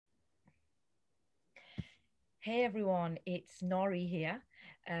Hey everyone, it's Nori here,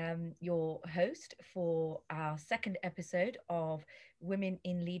 your host for our second episode of Women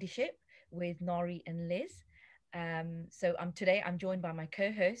in Leadership with Nori and Liz. I'm joined by my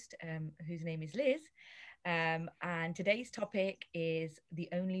co-host, whose name is Liz, and today's topic is the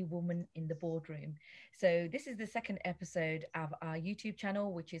only woman in the boardroom. So this is the second episode of our YouTube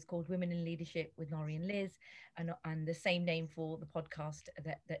channel, which is called Women in Leadership with Nori and Liz, and the same name for the podcast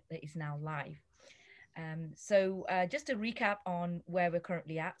that is now live. Just to recap on where we're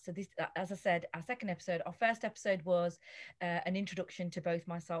currently at. So this, as I said, our second episode, our first episode was an introduction to both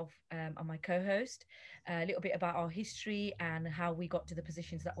myself and my co-host, a little bit about our history and how we got to the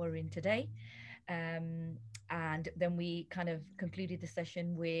positions that we're in today. And then we kind of concluded the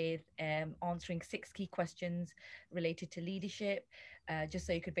session with answering six key questions related to leadership, just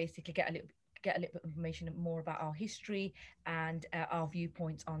so you could basically get a little bit of information more about our history and our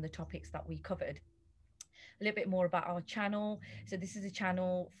viewpoints on the topics that we covered. A little bit more about our channel. So this is a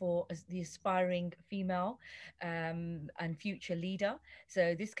channel for the aspiring female and future leader.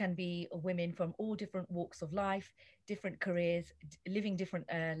 So this can be women from all different walks of life, different careers, living different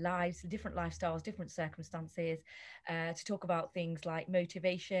lives, different lifestyles, different circumstances, to talk about things like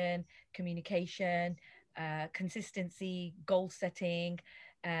motivation, communication, consistency, goal setting,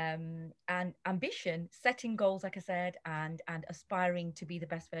 and ambition, setting goals, like I said, and aspiring to be the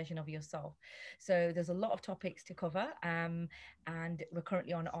best version of yourself. So there's a lot of topics to cover, and we're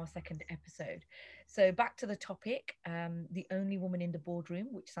currently on our second episode. So back to the topic, the only woman in the boardroom,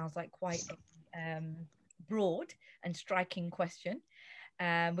 which sounds like quite a broad and striking question.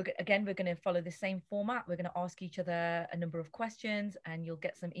 We're going to follow the same format. We're going to ask each other a number of questions, and you'll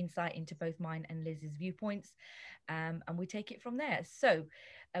get some insight into both mine and Liz's viewpoints. And we take it from there. So,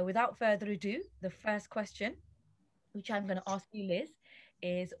 without further ado, the first question, which I'm going to ask you, Liz,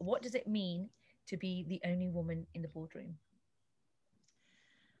 is what does it mean to be the only woman in the boardroom?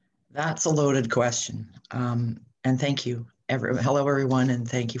 That's a loaded question. And thank you. Hello, everyone, and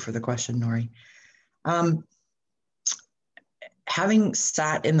thank you for the question, Nori. Having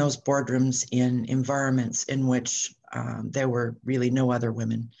sat in those boardrooms in environments in which there were really no other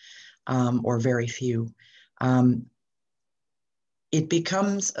women or very few, it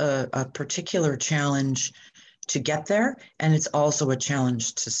becomes a particular challenge to get there, and it's also a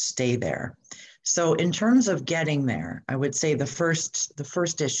challenge to stay there. So in terms of getting there, I would say the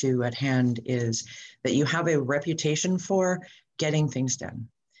first issue at hand is that you have a reputation for getting things done,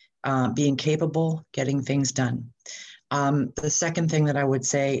 being capable, getting things done. The second thing that I would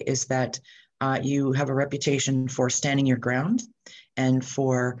say is that you have a reputation for standing your ground and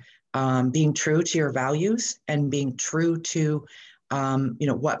for being true to your values and being true to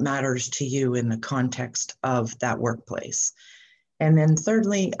what matters to you in the context of that workplace. And then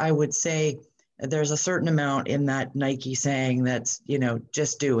thirdly, I would say there's a certain amount in that Nike saying that's,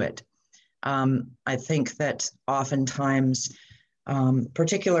 just do it. I think that oftentimes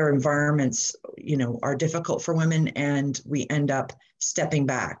particular environments, are difficult for women, and we end up stepping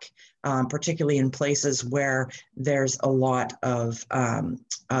back, particularly in places where there's a lot of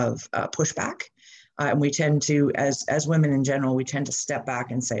pushback. And we tend to, as women in general, we tend to step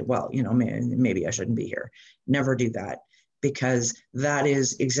back and say, well, maybe I shouldn't be here. Never do that, because that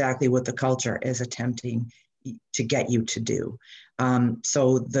is exactly what the culture is attempting to get you to do.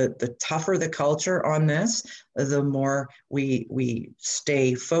 So the tougher the culture on this, the more we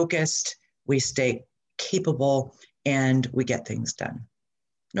stay focused, we stay capable, and we get things done.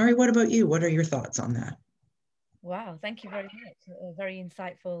 Nori, what about you? What are your thoughts on that? Wow, thank you very much. A very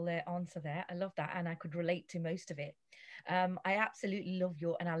insightful answer there. I love that, and I could relate to most of it. I absolutely love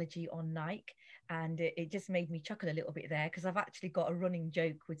your analogy on Nike, and it just made me chuckle a little bit there, because I've actually got a running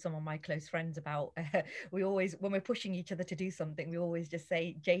joke with some of my close friends about we always, when we're pushing each other to do something, we always just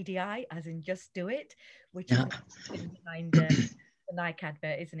say JDI, as in just do it, which is Yeah. behind the Nike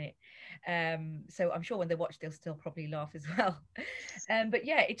advert, isn't it? So I'm sure when they watch, they'll still probably laugh as well. But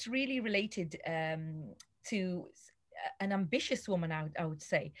yeah, it's really related to an ambitious woman, I would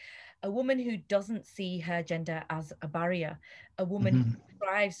say, a woman who doesn't see her gender as a barrier, a woman who Mhm.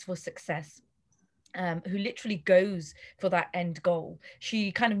 strives for success, who literally goes for that end goal.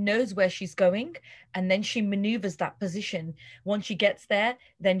 She kind of knows where she's going, and then she maneuvers that position. Once she gets there,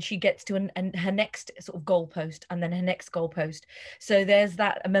 then she gets to her next sort of goalpost, and then her next goalpost. So there's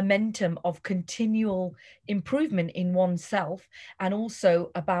that momentum of continual improvement in oneself, and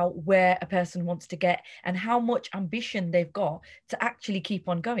also about where a person wants to get and how much ambition they've got to actually keep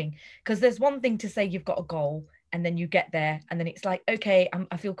on going. Because there's one thing to say you've got a goal, and then you get there, and then it's like, okay,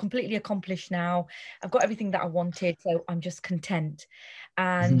 I feel completely accomplished now. I've got everything that I wanted, so I'm just content.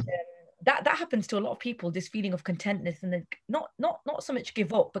 And Mhm. that happens to a lot of people, this feeling of contentness, and then not so much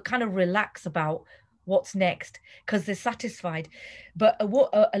give up, but kind of relax about what's next because they're satisfied. But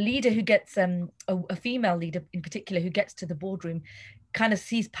a leader who gets a female leader in particular who gets to the boardroom kind of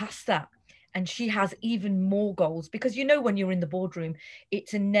sees past that, and she has even more goals, because you know when you're in the boardroom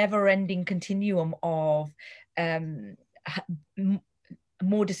it's a never ending continuum of um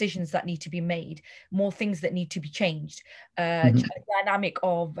more decisions that need to be made, more things that need to be changed, Mhm. dynamic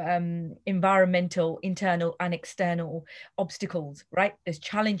of environmental, internal, and external obstacles, right? There's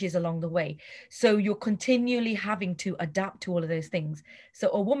challenges along the way. So you're continually having to adapt to all of those things.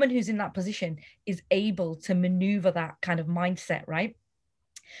 So a woman who's in that position is able to maneuver that kind of mindset, right?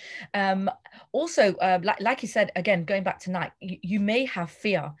 Um, Also, like you said, again, going back to night, you may have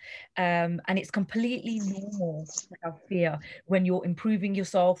fear, and it's completely normal to have fear when you're improving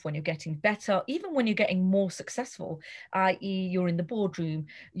yourself, when you're getting better, even when you're getting more successful, i.e., you're in the boardroom,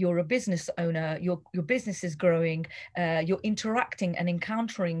 you're a business owner, your business is growing, you're interacting and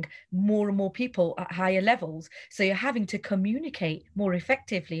encountering more and more people at higher levels. So you're having to communicate more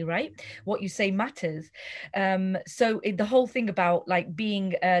effectively, right? What you say matters. The whole thing about like being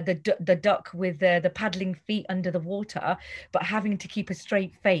the duck with the paddling feet under the water, but having to keep a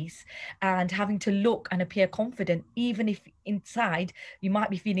straight face and having to look and appear confident, even if inside you might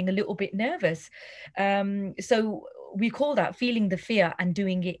be feeling a little bit nervous. So we call that feeling the fear and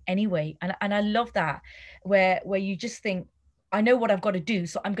doing it anyway. And I love that, where you just think, I know what I've got to do,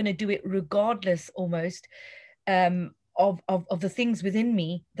 so I'm going to do it regardless almost of the things within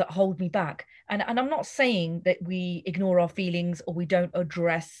me that hold me back. And I'm not saying that we ignore our feelings or we don't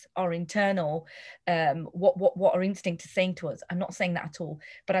address our internal what our instinct is saying to us. I'm not saying that at all.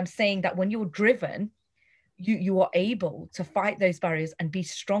 But I'm saying that when you're driven, you are able to fight those barriers and be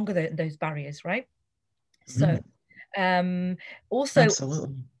stronger than those barriers, right? So Mhm. um also,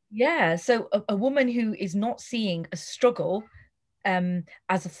 Absolutely. yeah, so a woman who is not seeing a struggle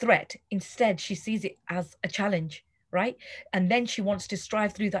as a threat. Instead, she sees it as a challenge, right? And then she wants to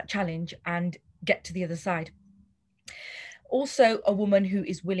strive through that challenge and get to the other side. Also, a woman who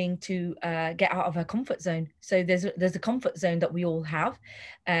is willing to get out of her comfort zone. So there's a comfort zone that we all have.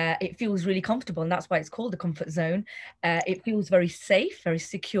 It feels really comfortable, and that's why it's called the comfort zone. It feels very safe, very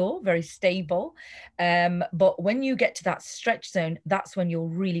secure, very stable. But when you get to that stretch zone, that's when you're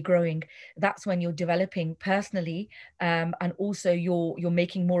really growing. That's when you're developing personally, and also you're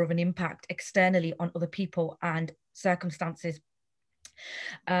making more of an impact externally on other people and circumstances.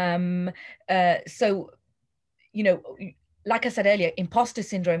 Um, so you know, like I said earlier, imposter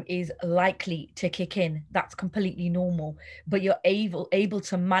syndrome is likely to kick in. That's completely normal, but you're able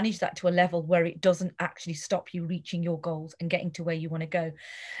to manage that to a level where it doesn't actually stop you reaching your goals and getting to where you want to go.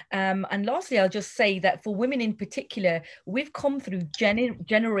 And lastly, I'll just say that for women in particular, we've come through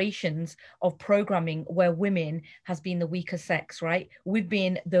generations of programming where women has been the weaker sex, right? We've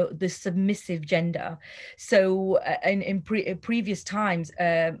been the submissive gender. So in previous times,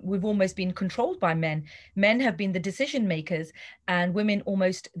 we've almost been controlled by men. Men have been the decision makers, and women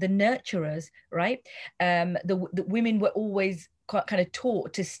almost the nurturers, right? The women were always kind of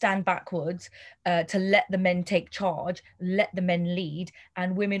taught to stand backwards, to let the men take charge, let the men lead,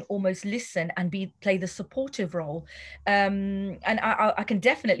 and women almost listen and play the supportive role. And I can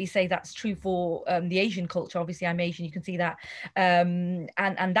definitely say that's true for the Asian culture. Obviously, I'm Asian. You can see that, and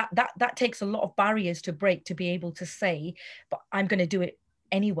that takes a lot of barriers to break to be able to say, but I'm going to do it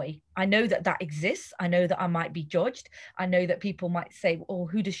anyway. I know that that exists. I know that I might be judged. I know that people might say, oh,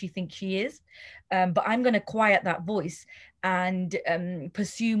 who does she think she is? But I'm going to quiet that voice and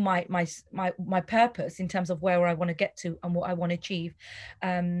pursue my purpose in terms of where I want to get to and what I want to achieve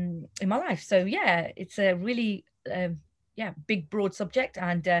in my life. So yeah, it's a really yeah, big broad subject,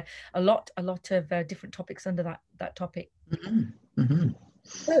 and a lot of different topics under that topic. Mhm. Mhm.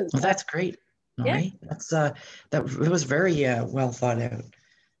 So Well, that's great. All yeah, right. That it was very well thought out.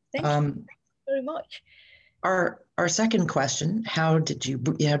 thank you Um, very much. our second question, how did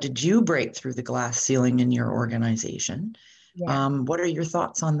you break through the glass ceiling in your organization? Yeah. What are your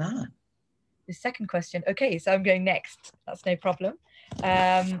thoughts on that? The second question. Okay, so I'm going next. That's no problem.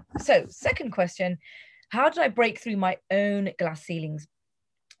 So second question, how did I break through my own glass ceilings?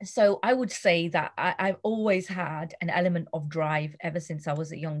 So I would say that I've always had an element of drive ever since I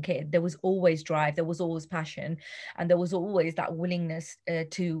was a young kid. There was always drive, there was always passion, and there was always that willingness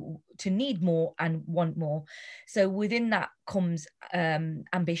to need more and want more. So within that comes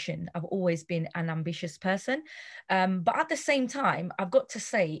ambition. I've always been an ambitious person, but at the same time, I've got to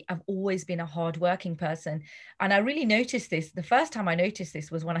say I've always been a hardworking person, and I really noticed this. The first time I noticed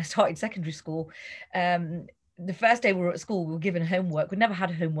this was when I started secondary school. the first day we were at school, we were given homework. We never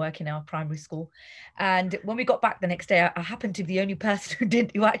had homework in our primary school. And when we got back the next day, I happened to be the only person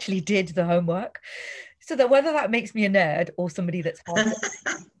who actually did the homework. So that whether that makes me a nerd or somebody that's hard,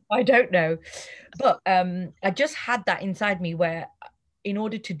 I don't know. But I just had that inside me where in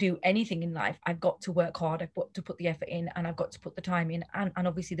order to do anything in life, I've got to work hard, I've got to put the effort in, and I've got to put the time in, and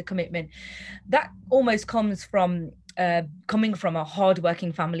obviously the commitment. That almost comes from coming from a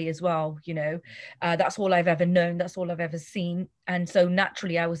hardworking family as well, you know. That's all I've ever known, that's all I've ever seen. And so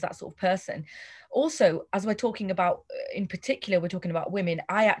naturally, I was that sort of person. Also, as we're talking about, in particular, we're talking about women,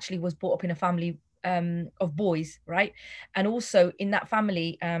 I actually was brought up in a family of boys, right? And also in that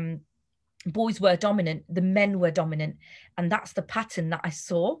family, boys were dominant, the men were dominant, and that's the pattern that I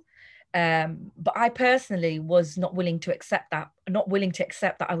saw. But I personally was not willing to accept that, not willing to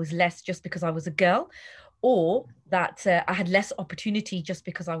accept that I was less just because I was a girl, or that I had less opportunity just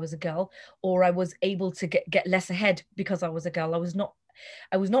because I was a girl, or I was able to get less ahead because I was a girl. I was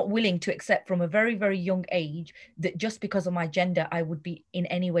not willing to accept from a very, very young age that just because of my gender, I would be in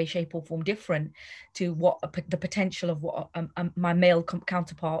any way, shape, or form different to what the potential of what my male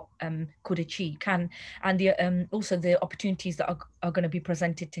counterpart could achieve, and the also the opportunities that are going to be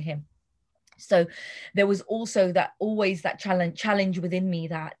presented to him. So there was also that always that challenge within me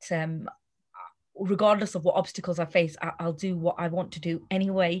that regardless of what obstacles I face, I'll do what I want to do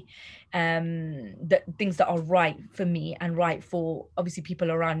anyway. That things that are right for me and right for obviously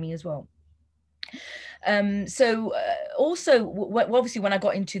people around me as well. So also obviously when I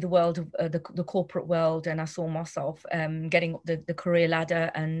got into the world of the corporate world, and I saw myself getting up the career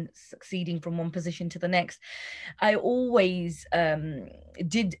ladder and succeeding from one position to the next, I always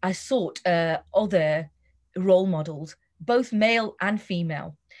I sought other role models, both male and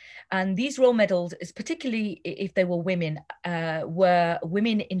female. And these role models, particularly if they were women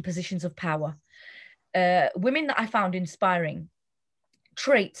in positions of power, women that I found inspiring,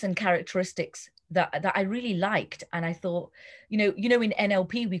 traits and characteristics that I really liked. And I thought, you know, in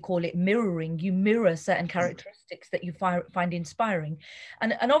NLP, we call it mirroring. You mirror certain characteristics that you find inspiring.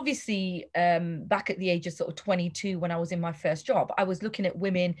 And obviously, back at the age of sort of 22, when I was in my first job, I was looking at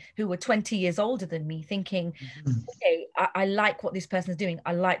women who were 20 years older than me, thinking, okay, I like what this person's doing.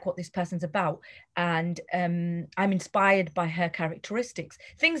 I like what this person's about. And I'm inspired by her characteristics,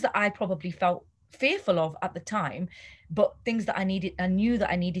 things that I probably felt fearful of at the time, but things that I knew that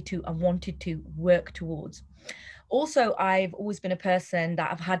I needed to and wanted to work towards. Also, I've always been a person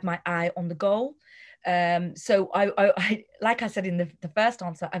that I've had my eye on the goal. So I like I said in the first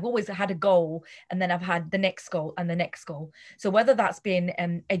answer, I've always had a goal, and then I've had the next goal and the next goal. So whether that's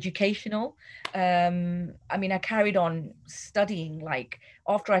been educational, I mean, I carried on studying. Like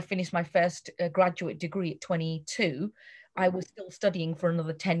after I finished my first graduate degree at 22, I was still studying for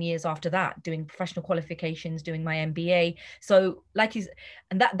another 10 years after that, doing professional qualifications, doing my MBA. So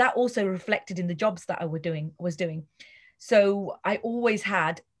and that also reflected in the jobs that I was doing. So I always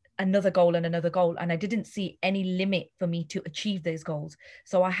had another goal and another goal, and I didn't see any limit for me to achieve those goals.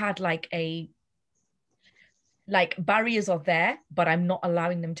 So I had like barriers are there, but I'm not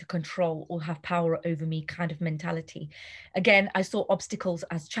allowing them to control or have power over me kind of mentality. Again, I saw obstacles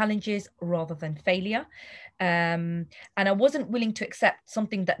as challenges rather than failure. And I wasn't willing to accept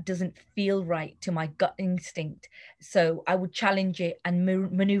something that doesn't feel right to my gut instinct. So I would challenge it and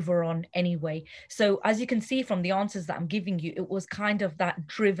maneuver on anyway. So as you can see from the answers that I'm giving you, it was kind of that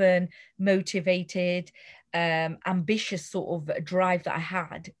driven, motivated, ambitious sort of drive that I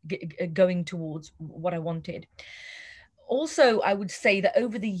had going towards what I wanted. Also, I would say that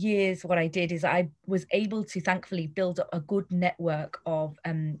over the years, what I did is I was able to thankfully build up a good network of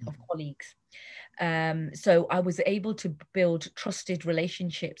colleagues. So I was able to build trusted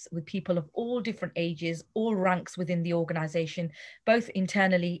relationships with people of all different ages, all ranks within the organization, both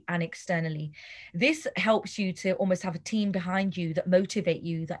internally and externally. This helps you to almost have a team behind you that motivate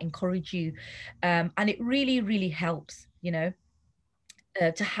you, that encourage you. And it really, really helps, you know,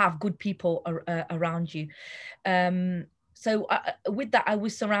 to have good people around you. So with that, I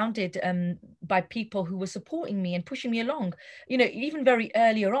was surrounded by people who were supporting me and pushing me along. You know, even very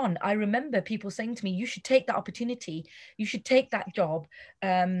earlier on, I remember people saying to me, you should take that opportunity. You should take that job.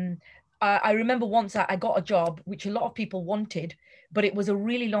 I remember once I got a job, which a lot of people wanted, but it was a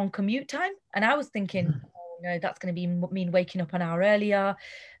really long commute time. And I was thinking, oh you know, that's going to mean waking up an hour earlier.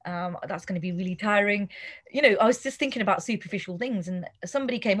 That's going to be really tiring. You know, I was just thinking about superficial things, and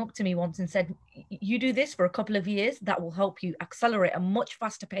somebody came up to me once and said, you do this for a couple of years, that will help you accelerate a much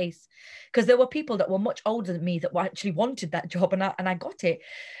faster pace. Because there were people that were much older than me that actually wanted that job, and I got it.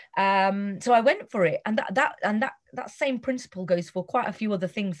 So I went for it, and that same principle goes for quite a few other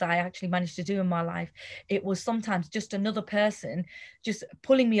things that I actually managed to do in my life. It was sometimes just another person just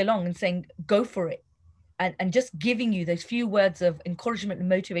pulling me along and saying, go for it. And just giving you those few words of encouragement and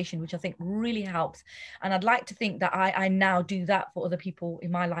motivation, which I think really helps. And I'd like to think that I now do that for other people in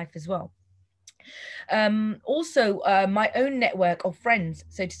my life as well. Also, my own network of friends,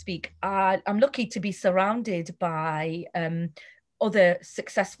 so to speak, I'm lucky to be surrounded by other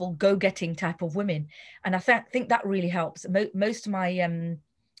successful go-getting type of women. And I think that really helps. Most of my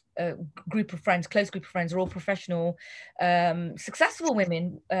group of friends, close group of friends, are all professional, successful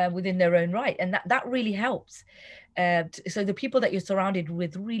women within their own right, and that really helps. So the people that you're surrounded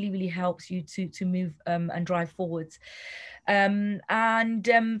with really helps you to move and drive forwards. And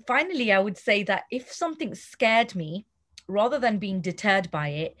finally, I would say that if something scared me, rather than being deterred by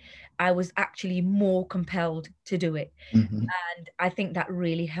it, I was actually more compelled to do it. Mm-hmm. And I think that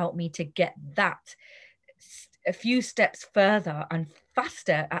really helped me to get that a few steps further and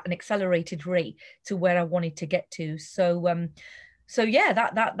faster at an accelerated rate to where I wanted to get to. So yeah,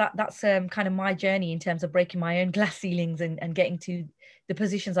 that's kind of my journey in terms of breaking my own glass ceilings and getting to the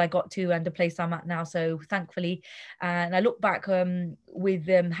positions I got to and the place I'm at now. So thankfully, and I look back with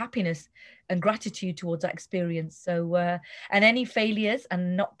happiness and gratitude towards that experience. So and any failures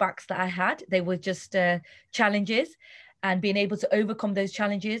and knockbacks that I had, they were just challenges. And being able to overcome those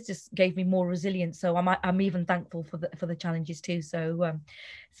challenges just gave me more resilience. So I'm even thankful for the challenges too. So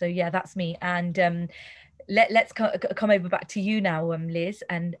yeah, that's me. And let's come over back to you now, Liz.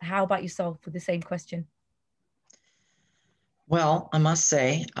 And how about yourself for the same question? Well, I must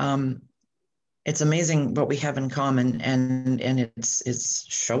say, it's amazing what we have in common, and it's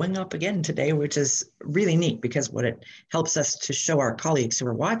showing up again today, which is really neat, because what it helps us to show our colleagues who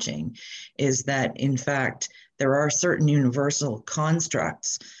are watching is that, in fact, there are certain universal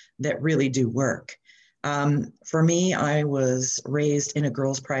constructs that really do work. For me, I was raised in a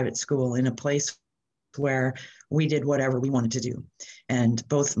girls' private school in a place where we did whatever we wanted to do. And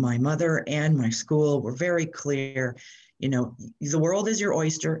both my mother and my school were very clear, you know, the world is your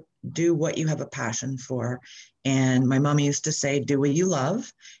oyster, do what you have a passion for. And my mom used to say, do what you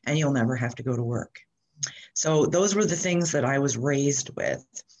love, and you'll never have to go to work. So those were the things that I was raised with.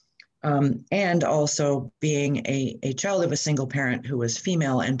 And also being a child of a single parent who was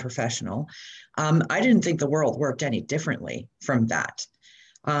female and professional, I didn't think the world worked any differently from that.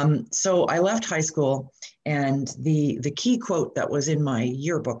 So I left high school, and the key quote that was in my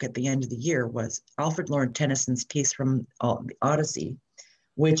yearbook at the end of the year was Alfred Lord Tennyson's piece from the Odyssey,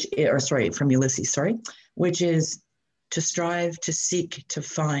 from Ulysses, which is to strive, to seek, to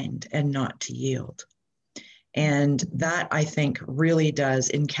find, and not to yield. And that, I think, really does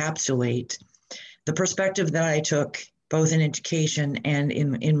encapsulate the perspective that I took both in education and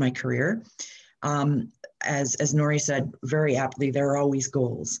in my career. As Nori said very aptly, there are always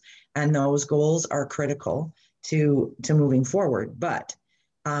goals, and those goals are critical to moving forward. But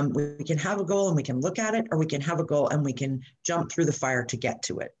we can have a goal and we can look at it, or we can have a goal and we can jump through the fire to get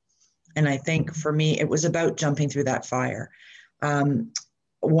to it. And I think for me, it was about jumping through that fire.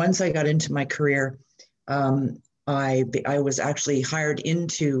 Once I got into my career, I was actually hired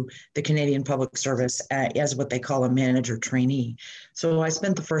into the Canadian Public Service as what they call a manager trainee. So I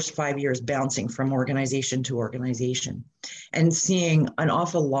spent the first 5 years bouncing from organization to organization and seeing an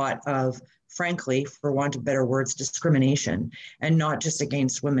awful lot of, frankly, for want of better words, discrimination, and not just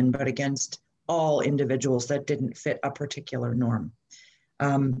against women, but against all individuals that didn't fit a particular norm.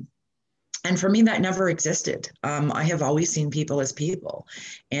 And for me, that never existed. I have always seen people as people,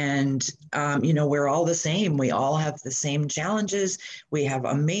 and, we're all the same. We all have the same challenges. We have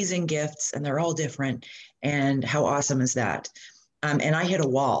amazing gifts, and they're all different. And how awesome is that? And I hit a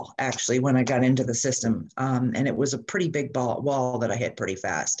wall, actually, when I got into the system. And it was a pretty big wall that I hit pretty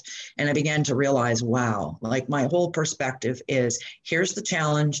fast. And I began to realize, wow, like my whole perspective is, here's the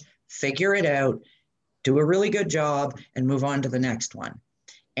challenge, figure it out, do a really good job, and move on to the next one.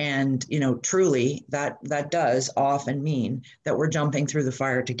 And, truly that does often mean that we're jumping through the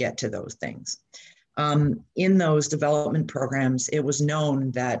fire to get to those things. In those development programs, it was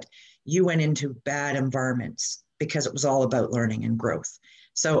known that you went into bad environments because it was all about learning and growth.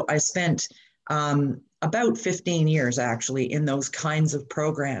 So I spent about 15 years actually in those kinds of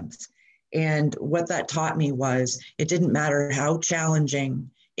programs. And what that taught me was it didn't matter how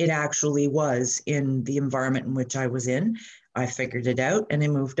challenging it actually was in the environment in which I was in. I figured it out and I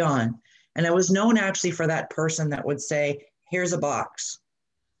moved on. And I was known actually for that person that would say, here's a box.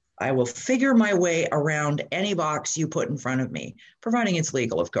 I will figure my way around any box you put in front of me, providing it's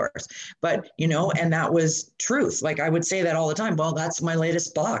legal, of course. But, you know, and that was truth. Like I would say that all the time. Well, that's my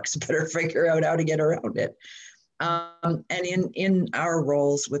latest box. Better figure out how to get around it. And in our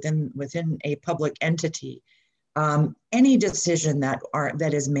roles within a public entity, any decision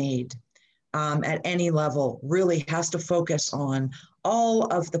that is made at any level really has to focus on all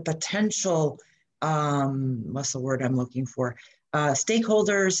of the potential, what's the word I'm looking for,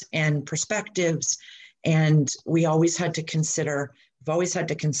 stakeholders and perspectives. And we've always had to consider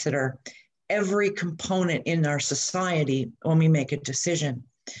every component in our society when we make a decision.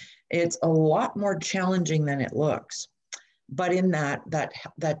 It's a lot more challenging than it looks. But in that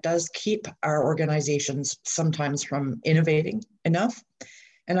does keep our organizations sometimes from innovating enough.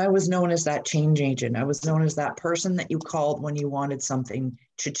 And I was known as that change agent. I was known as that person that you called when you wanted something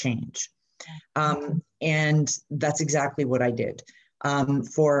to change. And that's exactly what I did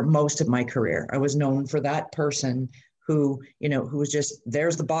for most of my career. I was known for that person who was just,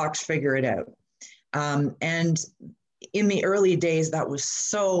 there's the box, figure it out. And in the early days, that was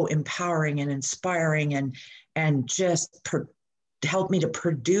so empowering and inspiring and just helped me to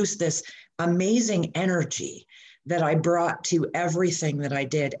produce this amazing energy that I brought to everything that I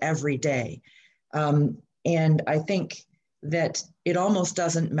did every day. And I think that it almost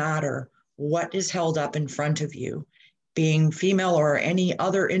doesn't matter what is held up in front of you, being female or any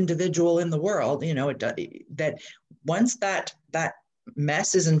other individual in the world, that once that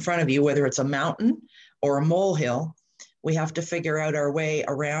mess is in front of you, whether it's a mountain or a molehill, we have to figure out our way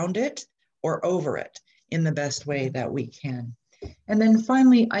around it or over it in the best way that we can. And then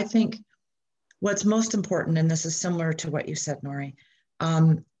finally, I think what's most important, and this is similar to what you said, Nori,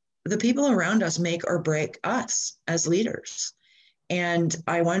 the people around us make or break us as leaders. And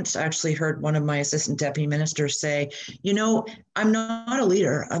I once actually heard one of my assistant deputy ministers say, I'm not a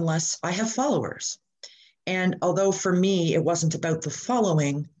leader unless I have followers. And although for me, it wasn't about the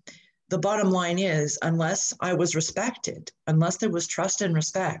following, the bottom line is, unless I was respected, unless there was trust and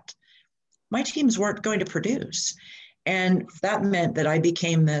respect, my teams weren't going to produce. And that meant that I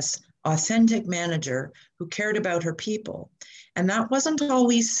became this authentic manager who cared about her people. And that wasn't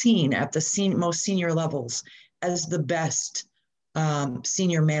always seen at the most senior levels as the best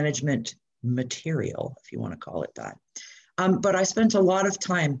senior management material, if you want to call it that. But I spent a lot of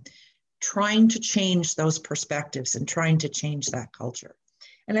time trying to change those perspectives and trying to change that culture.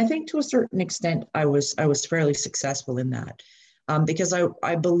 And I think to a certain extent, I was fairly successful in that because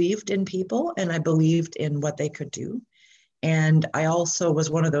I believed in people and I believed in what they could do. And I also was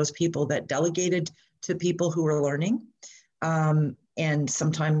one of those people that delegated to people who were learning. And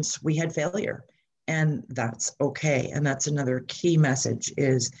sometimes we had failure. And that's okay. And that's another key message,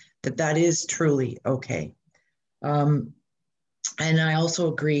 is that is truly okay. And I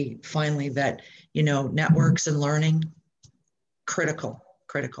also agree, finally, that, networks and learning, critical.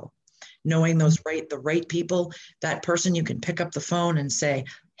 Knowing the right people, that person you can pick up the phone and say,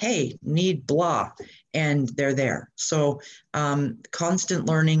 hey, need blah, and they're there. So constant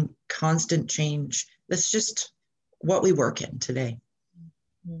learning, constant change. That's just what we work in today.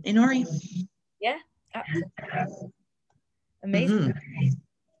 Nori? Yeah, absolutely. Amazing. Mm-hmm.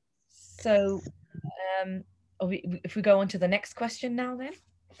 So if we go on to the next question now then?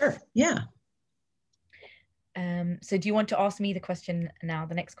 Sure, yeah. So do you want to ask me the question now,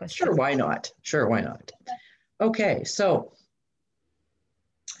 the next question? Sure, why not? Okay, so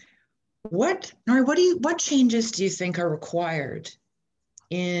what changes do you think are required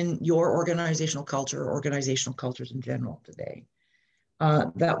in your organizational culture or organizational cultures in general today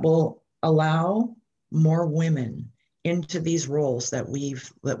that will allow more women into these roles that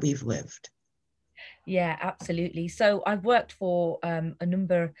we've lived? Yeah, absolutely. So I've worked for a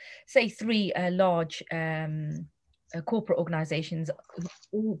number, say 3 large corporate organizations,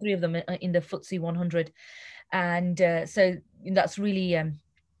 all 3 of them in the FTSE 100. And so that's really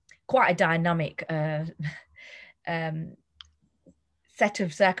quite a dynamic set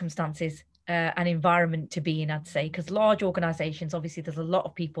of circumstances and environment to be in, I'd say, because large organizations, obviously there's a lot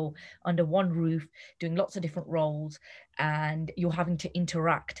of people under one roof doing lots of different roles, and you're having to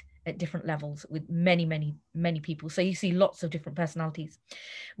interact at different levels with many people. So you see lots of different personalities.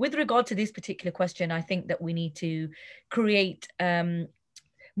 With regard to this particular question, I think that we need to create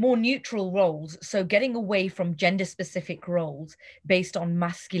more neutral roles. So getting away from gender specific roles based on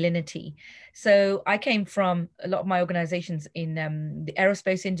masculinity. So I came from a lot of my organizations in the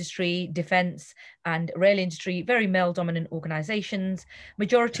aerospace industry, defense and rail industry, very male dominant organizations.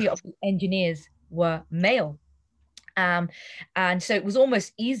 Majority of the engineers were male. And so it was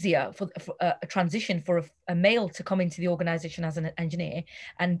almost easier for a transition for a male to come into the organization as an engineer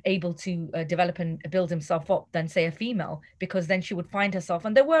and able to develop and build himself up than say a female, because then she would find herself,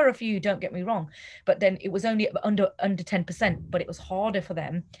 and there were a few, don't get me wrong, but then it was only under 10%, but it was harder for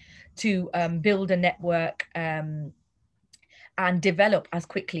them to build a network and develop as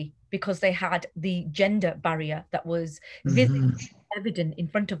quickly because they had the gender barrier that was visible, evident in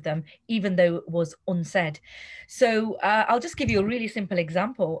front of them, even though it was unsaid. So I'll just give you a really simple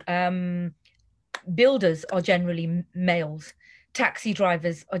example. Builders are generally males. Taxi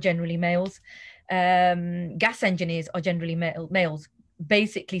drivers are generally males. Gas engineers are generally males,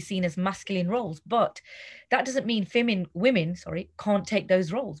 basically seen as masculine roles. But that doesn't mean women can't take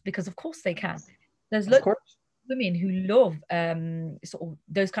those roles, because of course they can. There's lots of women who love sort of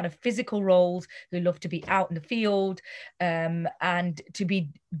those kind of physical roles, who love to be out in the field and to be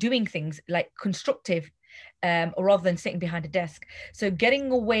doing things like constructive or rather than sitting behind a desk. So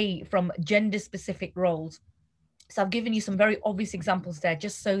getting away from gender specific roles. So I've given you some very obvious examples there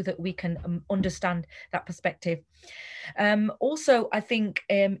just so that we can understand that perspective. Also, I think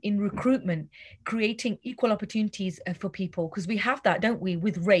in recruitment, creating equal opportunities for people, because we have that, don't we,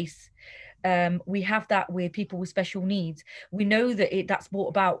 with race. We have that with people with special needs. We know that that's brought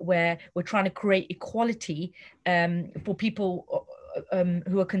about where we're trying to create equality for people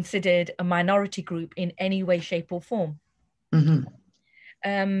who are considered a minority group in any way, shape or form.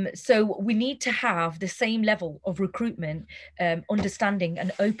 So we need to have the same level of recruitment, understanding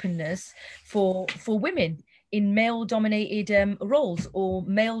and openness for women in male dominated roles or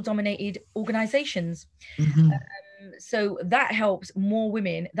male dominated organizations. So that helps more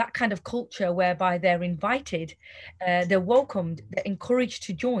women, that kind of culture whereby they're invited, they're welcomed, they're encouraged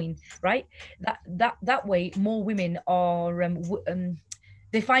to join, right? That way more women are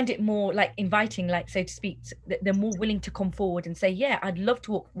they find it more like inviting, like, so to speak. They're more willing to come forward and say, yeah, I'd love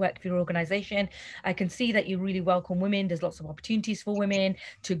to work for your organization. I can see that you really welcome women. There's lots of opportunities for women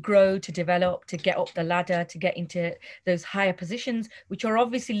to grow, to develop, to get up the ladder, to get into those higher positions, which are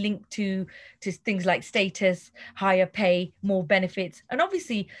obviously linked to things like status, higher pay, more benefits. And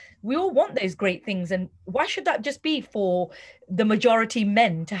obviously we all want those great things. And why should that just be for the majority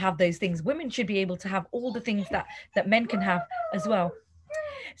men to have those things? Women should be able to have all the things that men can have as well.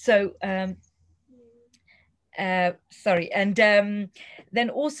 So sorry, and then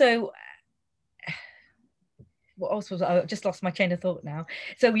also what else was I just lost my chain of thought now.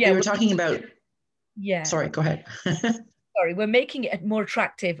 So yeah, we were talking about, yeah, sorry, go ahead. Sorry, we're making it more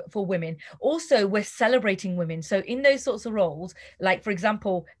attractive for women. Also, we're celebrating women. So in those sorts of roles, like for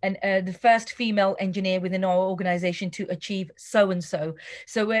example, the first female engineer within our organization to achieve so-and-so.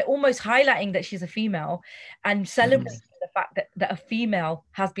 So we're almost highlighting that she's a female and celebrating the fact that a female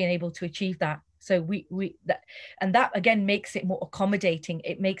has been able to achieve that. So that again makes it more accommodating.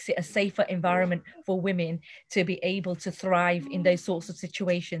 It makes it a safer environment for women to be able to thrive in those sorts of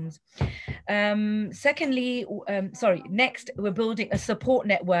situations. Next, we're building a support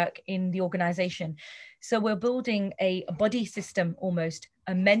network in the organization. So we're building a buddy system, almost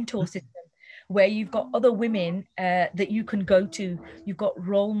a mentor system, where you've got other women that you can go to. You've got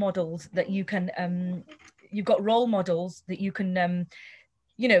role models that you can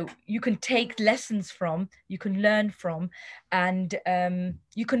you can take lessons from, you can learn from, and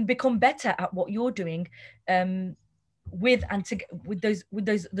you can become better at what you're doing with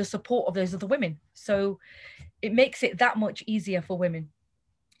the support of those other women. So it makes it that much easier for women.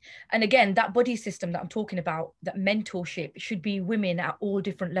 And again, that buddy system that I'm talking about, that mentorship, should be women at all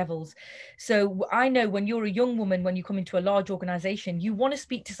different levels. So I know when you're a young woman, when you come into a large organization, you want to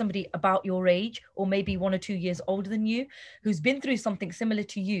speak to somebody about your age, or maybe 1 or 2 years older than you, who's been through something similar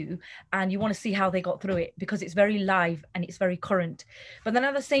to you, and you want to see how they got through it, because it's very live and it's very current. But then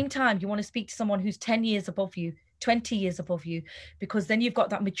at the same time, you want to speak to someone who's 10 years above you, 20 years above you, because then you've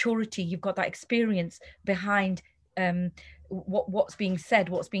got that maturity, you've got that experience behind what's being said,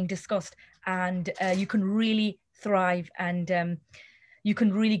 what's being discussed, and you can really thrive, and you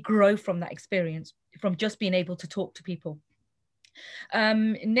can really grow from that experience, from just being able to talk to people.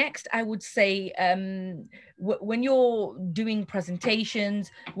 Next, I would say when you're doing presentations,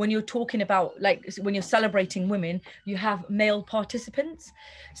 when you're talking about, like, when you're celebrating women, you have male participants.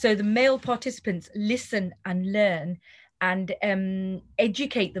 So the male participants listen and learn and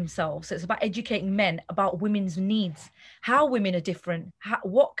educate themselves. So it's about educating men about women's needs, how women are different,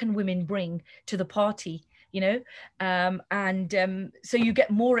 what can women bring to the party, you know. So you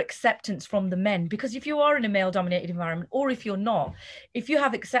get more acceptance from the men, because if you are in a male dominated environment, or if you're not, if you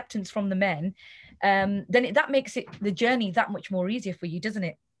have acceptance from the men, then that makes the journey that much more easier for you, doesn't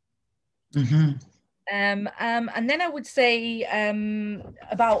it? Mm-hmm. And then I would say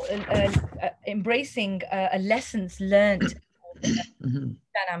about embracing a lessons learned Mm-hmm.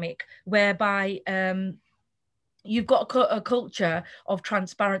 dynamic, whereby you've got a culture of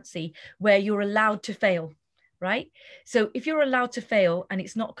transparency where you're allowed to fail, right? So if you're allowed to fail and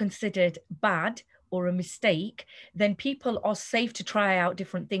it's not considered bad or a mistake, then people are safe to try out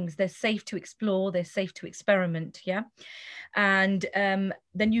different things. They're safe to explore, they're safe to experiment, yeah? And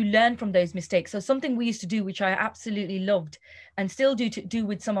then you learn from those mistakes. So something we used to do, which I absolutely loved and still do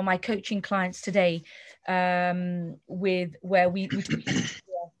with some of my coaching clients today, with where we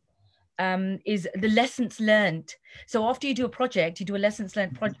is the lessons learned. So after you do a project, you do a lessons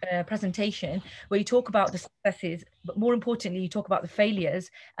learned presentation where you talk about the successes, but more importantly, you talk about the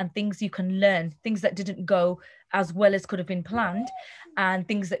failures and things you can learn, things that didn't go as well as could have been planned, and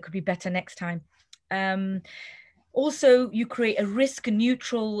things that could be better next time. Also, you create a risk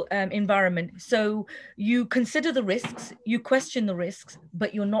neutral environment. So you consider the risks, you question the risks,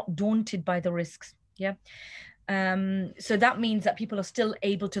 but you're not daunted by the risks. Yeah. So that means that people are still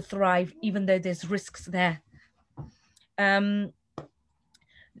able to thrive even though there's risks there.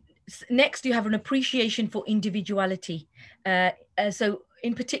 Next, you have an appreciation for individuality. So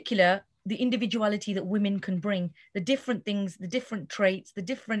in particular, the individuality that women can bring, the different things, the different traits, the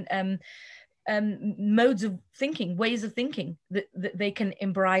different modes of thinking, ways of thinking that they can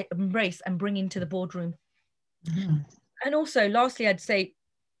embrace and bring into the boardroom. Mm-hmm. And also, lastly, I'd say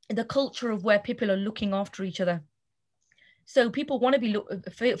the culture of where people are looking after each other. So people want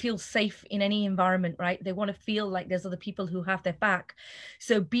to feel safe in any environment, right? They want to feel like there's other people who have their back.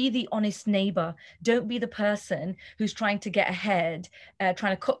 So be the honest neighbor. Don't be the person who's trying to get ahead,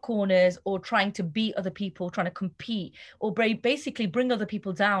 trying to cut corners, or trying to beat other people, trying to compete, or basically bring other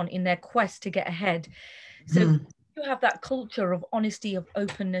people down in their quest to get ahead. So you have that culture of honesty, of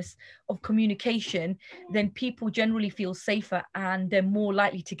openness, of communication, then people generally feel safer and they're more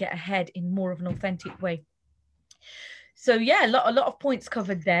likely to get ahead in more of an authentic way. So yeah, a lot of points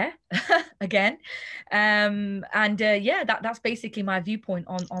covered there again. Yeah, that's basically my viewpoint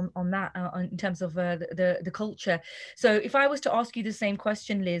on that in terms of the culture. So if I was to ask you the same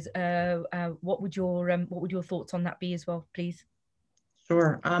question, Liz, what would your thoughts on that be as well, please?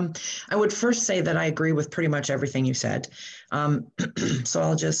 Sure. I would first say that I agree with pretty much everything you said. So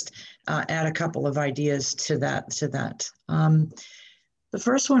I'll just add a couple of ideas to that. The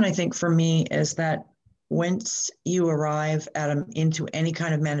first one, I think, for me is that once you arrive into any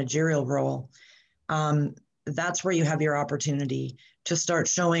kind of managerial role, that's where you have your opportunity to start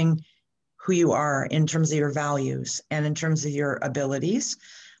showing who you are in terms of your values and in terms of your abilities,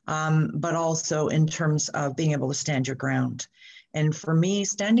 but also in terms of being able to stand your ground. And for me,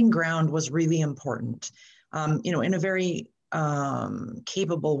 standing ground was really important, in a very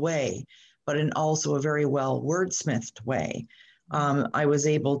capable way, but in also a very well wordsmithed way. I was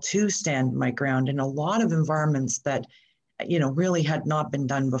able to stand my ground in a lot of environments that, really had not been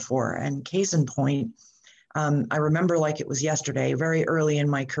done before. And case in point, I remember like it was yesterday, very early in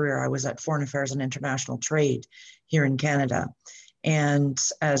my career, I was at Foreign Affairs and International Trade here in Canada. And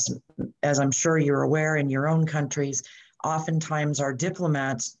as I'm sure you're aware in your own countries, oftentimes our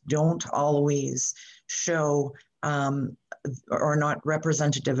diplomats don't always show or not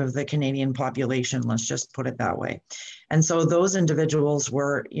representative of the Canadian population, let's just put it that way. And so those individuals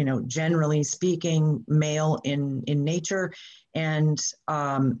were, generally speaking, male in nature and,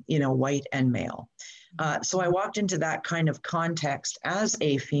 white and male. So I walked into that kind of context as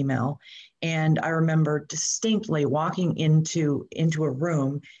a female, and I remember distinctly walking into a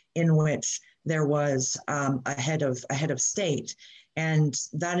room in which there was a head of state. And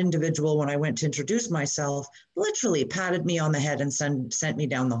that individual, when I went to introduce myself, literally patted me on the head and sent me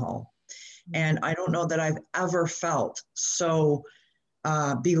down the hall. And I don't know that I've ever felt so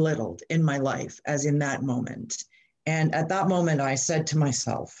belittled in my life as in that moment. And at that moment, I said to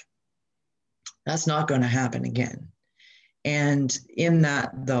myself, that's not going to happen again. And in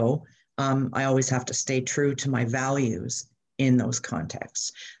that, though, I always have to stay true to my values in those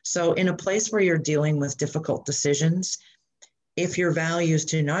contexts. So in a place where you're dealing with difficult decisions, if your values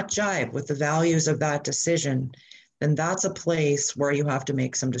do not jive with the values of that decision, then that's a place where you have to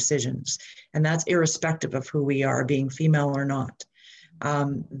make some decisions. And that's irrespective of who we are, being female or not.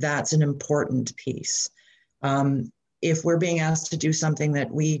 That's an important piece. if we're being asked to do something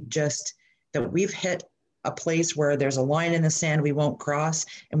that we've hit a place where there's a line in the sand we won't cross,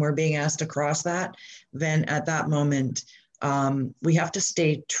 and we're being asked to cross that, then at that moment, we have to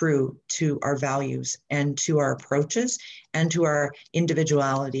stay true to our values and to our approaches and to our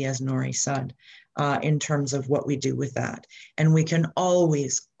individuality, as Nori said, in terms of what we do with that. And we can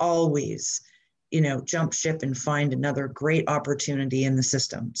always, jump ship and find another great opportunity in the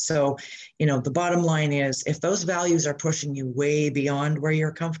system. So, the bottom line is, if those values are pushing you way beyond where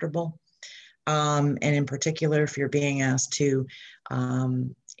you're comfortable, and in particular, if you're being asked to,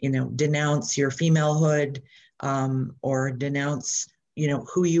 denounce your femalehood, or denounce,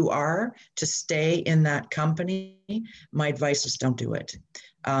 who you are to stay in that company, my advice is don't do it,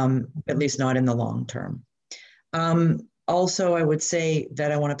 at least not in the long term. Also, I would say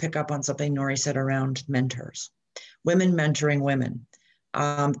that I want to pick up on something Nori said around mentors, women mentoring women.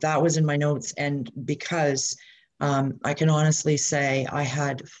 That was in my notes, and because I can honestly say I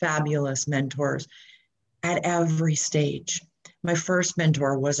had fabulous mentors at every stage. My first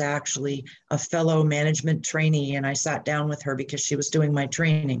mentor was actually a fellow management trainee, and I sat down with her because she was doing my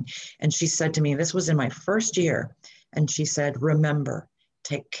training. And she said to me, this was in my first year, and she said, remember,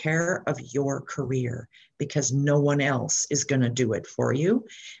 take care of your career because no one else is going to do it for you.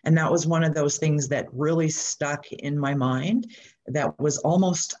 And that was one of those things that really stuck in my mind. That was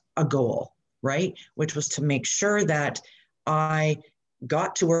almost a goal, right? Which was to make sure that I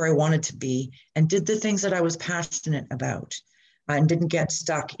got to where I wanted to be and did the things that I was passionate about, and didn't get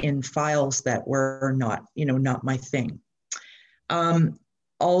stuck in files that were not my thing.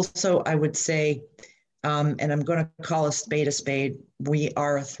 Also, I would say, and I'm going to call a spade, we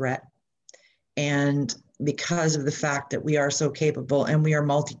are a threat. And because of the fact that we are so capable and we are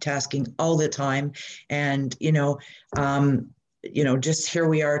multitasking all the time, and, just here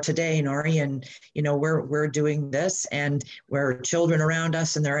we are today, Nori, and, we're doing this, and we're children around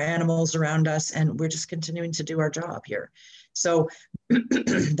us and there are animals around us, and we're just continuing to do our job here. So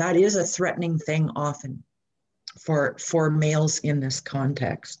that is a threatening thing often for males in this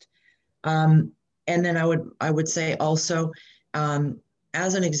context. And then I would say also,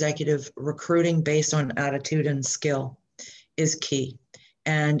 as an executive, recruiting based on attitude and skill is key.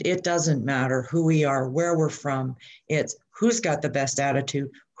 And it doesn't matter who we are, where we're from. It's who's got the best attitude,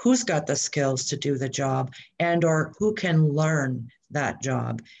 who's got the skills to do the job, and or who can learn that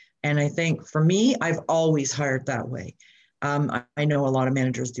job. And I think for me, I've always hired that way. I know a lot of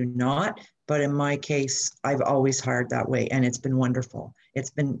managers do not, but in my case, I've always hired that way, and it's been wonderful.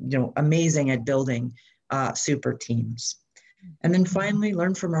 It's been, amazing at building super teams. And then finally,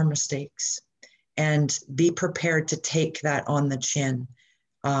 learn from our mistakes and be prepared to take that on the chin.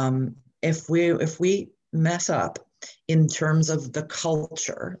 If we mess up in terms of the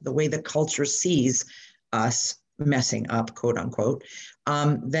culture, the way the culture sees us messing up, quote unquote,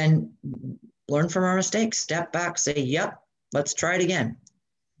 then learn from our mistakes, step back, say, yep, let's try it again.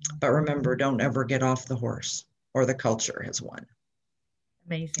 But remember, don't ever get off the horse, or the culture has won.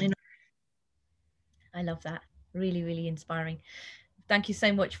 Amazing. I love that. Really, really inspiring. Thank you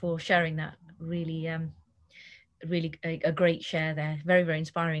so much for sharing that. Really, really a great share there. Very, very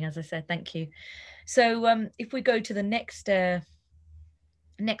inspiring, as I said. Thank you. So if we go to the next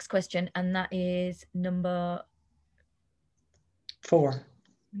question, and that is number 4.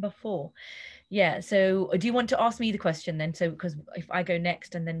 Number 4. Yeah. So do you want to ask me the question then? So because if I go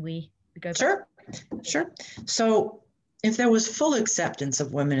next and then we go back. Sure. So if there was full acceptance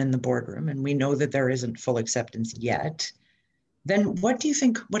of women in the boardroom, and we know that there isn't full acceptance yet, then what do you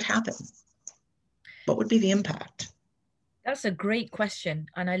think would happen? What would be the impact? That's a great question.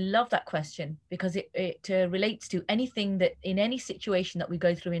 And I love that question because it relates to anything that in any situation that we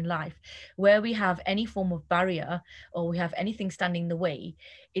go through in life, where we have any form of barrier or we have anything standing in the way.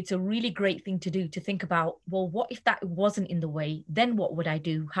 It's a really great thing to do, to think about, well, what if that wasn't in the way? Then what would I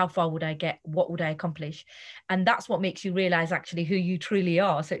do? How far would I get? What would I accomplish? And that's what makes you realize actually who you truly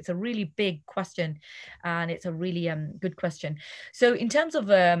are. So it's a really big question, and it's a really good question. So in terms of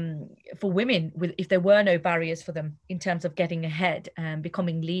for women, if there were no barriers for them in terms of getting ahead and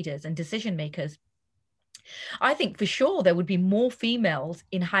becoming leaders and decision makers, I think for sure there would be more females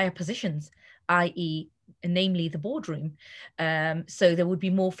in higher positions, i.e., namely the boardroom. So there would be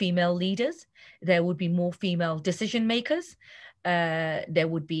more female leaders, there would be more female decision makers, there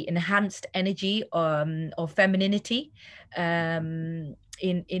would be enhanced energy or femininity in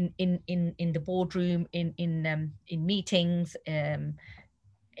the boardroom, in meetings,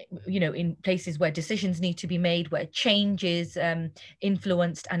 you know, in places where decisions need to be made, where change is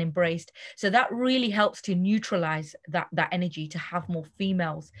influenced and embraced. So that really helps to neutralize that energy, to have more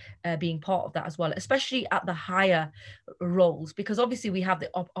females being part of that as well, especially at the higher roles, because obviously we have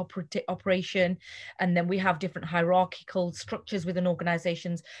the operation, and then we have different hierarchical structures within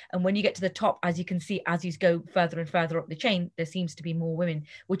organizations. And when you get to the top, as you can see, as you go further and further up the chain, there seems to be more women,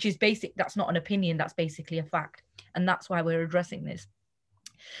 which is basic. That's not an opinion, that's basically a fact. And that's why we're addressing this.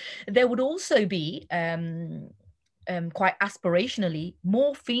 There would also be quite aspirationally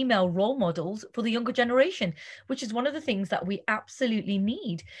more female role models for the younger generation, which is one of the things that we absolutely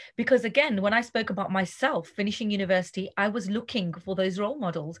need. Because again, when I spoke about myself finishing university, I was looking for those role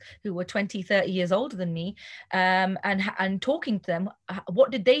models who were 20, 30 years older than me, and talking to them.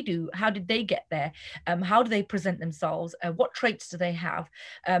 What did they do? How did they get there? How do they present themselves? What traits do they have?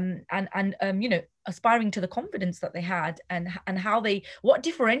 And you know, aspiring to the confidence that they had, and how they, what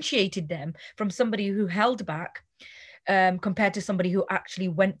differentiated them from somebody who held back compared to somebody who actually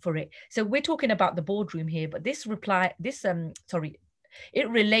went for it. So we're talking about the boardroom here, but this it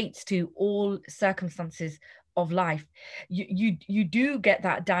relates to all circumstances of life. You do get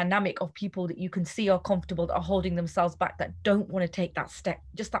that dynamic of people that you can see are comfortable, that are holding themselves back, that don't want to take that step,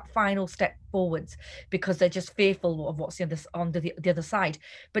 just that final step forwards, because they're just fearful of what's on the other side.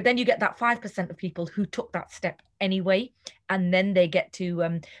 But then you get that 5% of people who took that step anyway, and then they get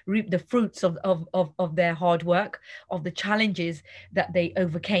to reap the fruits of their hard work, of the challenges that they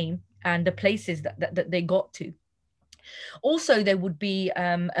overcame, and the places that they got to. Also, there would be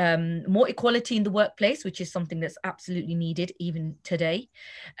more equality in the workplace, which is something that's absolutely needed even today.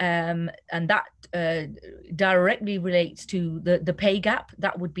 And that directly relates to the pay gap.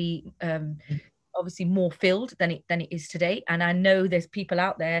 That would be obviously more filled than it is today. And I know there's people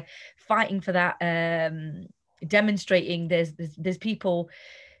out there fighting for that, demonstrating there's people,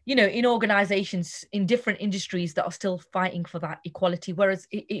 you know, in organizations in different industries that are still fighting for that equality, whereas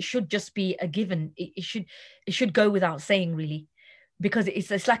it should just be a given. It should go without saying, really, because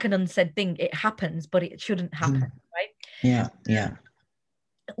it's like an unsaid thing. It happens, but it shouldn't happen, right? Yeah.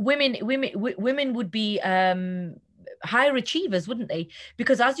 Women would be higher achievers, wouldn't they?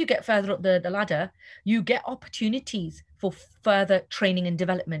 Because as you get further up the ladder, you get opportunities for further training and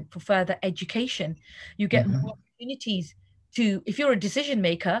development, for further education. You get more opportunities to, if you're a decision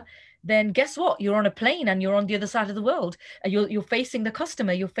maker, then guess what? You're on a plane and you're on the other side of the world. You're facing the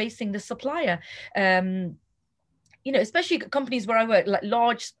customer, you're facing the supplier. You know, especially companies where I work, like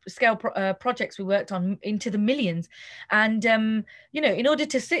large scale projects we worked on into the millions. And, you know, in order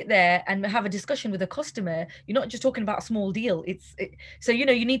to sit there and have a discussion with a customer, you're not just talking about a small deal. So, you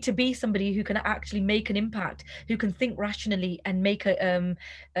know, you need to be somebody who can actually make an impact, who can think rationally and make a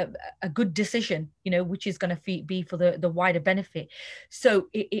good decision, you know, which is going to be for the wider benefit. So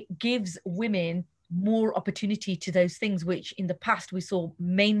it gives women more opportunity to those things which in the past we saw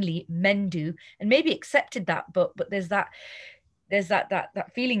mainly men do, and maybe accepted that, but there's that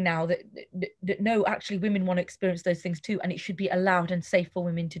feeling now that no, actually women want to experience those things too, and it should be allowed and safe for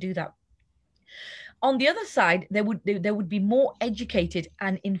women to do that. On the other side, there would be more educated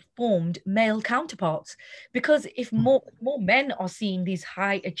and informed male counterparts, because if more men are seeing these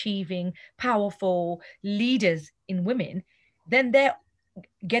high achieving, powerful leaders in women, then they're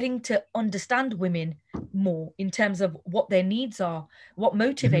getting to understand women more in terms of what their needs are, what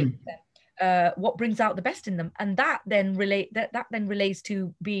motivates them, what brings out the best in them, and that then relates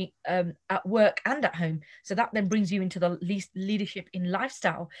to being at work and at home. So that then brings you into the leadership in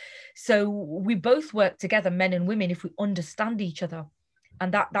lifestyle. So we both work together, men and women, if we understand each other,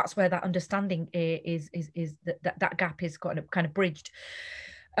 and that's where that understanding is that gap is kind of bridged.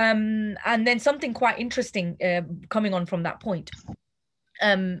 And then something quite interesting coming on from that point.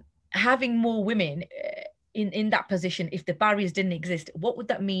 Having more women in that position, if the barriers didn't exist, what would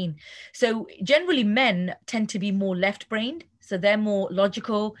that mean? So generally men tend to be more left-brained, so they're more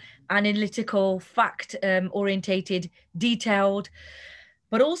logical, analytical, fact orientated, detailed,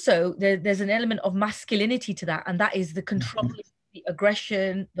 but also there's an element of masculinity to that, and that is the control, the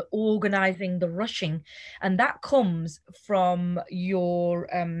aggression, the organizing, the rushing, and that comes from your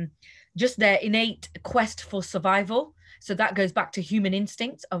just their innate quest for survival. So that goes back to human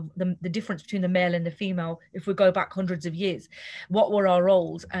instincts of the difference between the male and the female. If we go back hundreds of years, what were our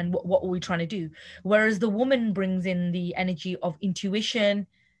roles and what were we trying to do? Whereas the woman brings in the energy of intuition,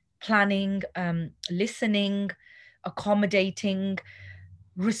 planning, listening, accommodating,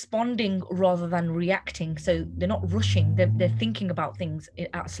 responding rather than reacting. So they're not rushing, they're thinking about things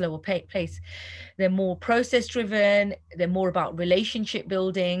at a slower pace. They're more process driven, they're more about relationship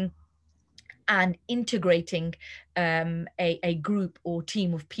building, and integrating a group or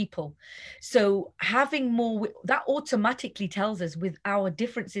team of people. So having more, that automatically tells us with our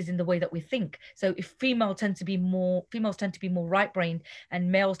differences in the way that we think. So if females tend to be more right-brained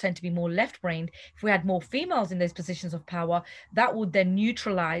and males tend to be more left-brained, if we had more females in those positions of power, that would then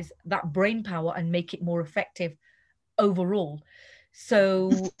neutralize that brain power and make it more effective overall.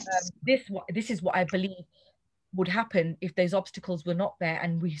 So this is what I believe would happen if those obstacles were not there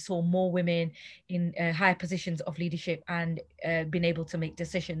and we saw more women in higher positions of leadership and being able to make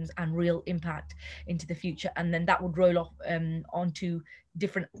decisions and real impact into the future. And then that would roll off onto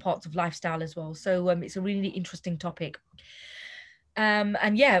different parts of lifestyle as well. So it's a really interesting topic.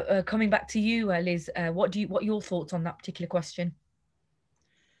 And yeah, coming back to you, Liz, what are your thoughts on that particular question?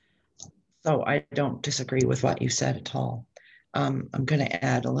 So I don't disagree with what you said at all. I'm going to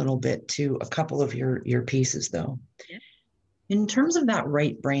add a little bit to a couple of your pieces, though. Yeah. In terms of that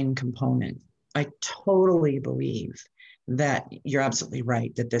right brain component, I totally believe that you're absolutely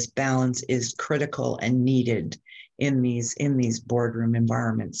right, that this balance is critical and needed in these boardroom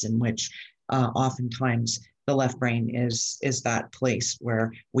environments in which oftentimes the left brain is that place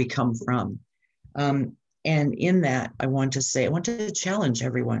where we come from. And in that, I want to challenge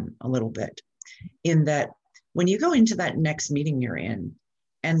everyone a little bit in that when you go into that next meeting you're in,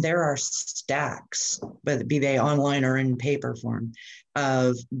 and there are stacks, but be they online or in paper form,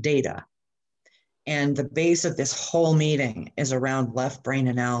 of data, and the base of this whole meeting is around left brain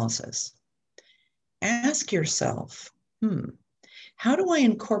analysis, ask yourself, how do I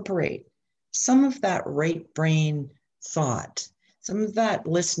incorporate some of that right brain thought, some of that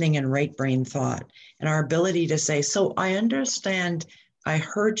listening and right brain thought, and our ability to say, so I understand, I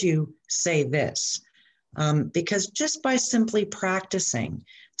heard you say this. Because just by simply practicing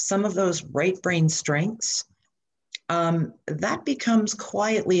some of those right brain strengths, that becomes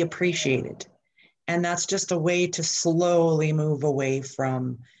quietly appreciated. And that's just a way to slowly move away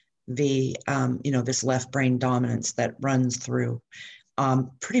from the, this left brain dominance that runs through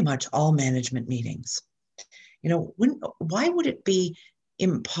pretty much all management meetings. Why would it be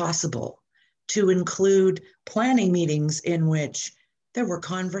impossible to include planning meetings in which there were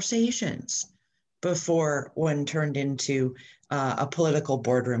conversations before one turned into a political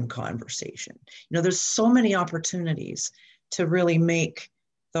boardroom conversation? There's so many opportunities to really make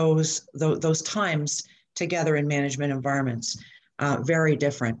those times together in management environments very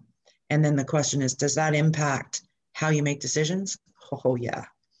different. And then the question is, does that impact how you make decisions? Oh, yeah.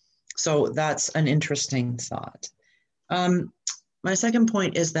 So that's an interesting thought. My second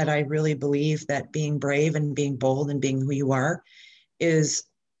point is that I really believe that being brave and being bold and being who you are is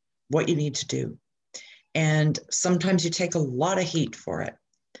what you need to do. And sometimes you take a lot of heat for it,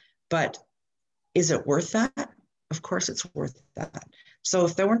 but is it worth that? Of course it's worth that. So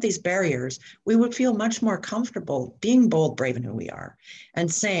if there weren't these barriers, we would feel much more comfortable being bold, brave in who we are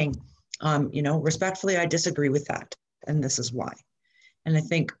and saying, respectfully, I disagree with that. And this is why. And I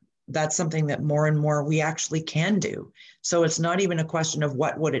think that's something that more and more we actually can do. So it's not even a question of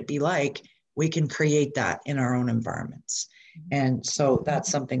what would it be like. We can create that in our own environments. And so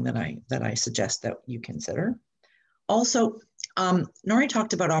that's something that I suggest that you consider. Also, Nori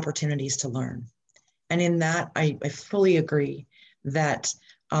talked about opportunities to learn. And in that, I fully agree that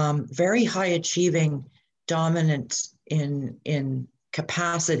very high achieving, dominant in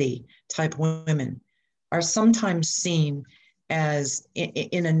capacity type women are sometimes seen as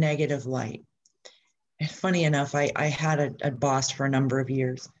in a negative light. And funny enough, I had a boss for a number of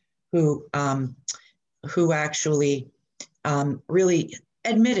years who actually really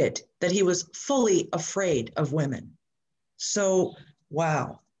admitted that he was fully afraid of women. So,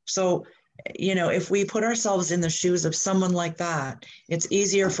 wow. So, if we put ourselves in the shoes of someone like that, it's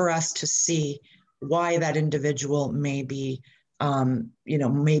easier for us to see why that individual may be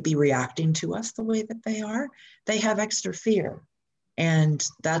reacting to us the way that they are. They have extra fear. And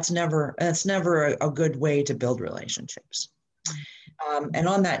that's never a good way to build relationships. And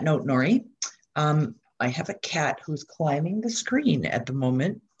on that note, Nori, I have a cat who's climbing the screen at the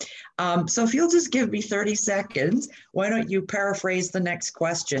moment. So if you'll just give me 30 seconds, why don't you paraphrase the next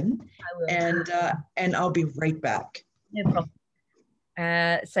question? I will. And I'll be right back. No problem.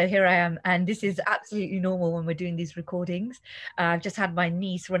 So here I am, and this is absolutely normal when we're doing these recordings. I've just had my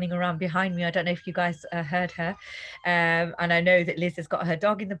niece running around behind me. I don't know if you guys heard her, and I know that Liz has got her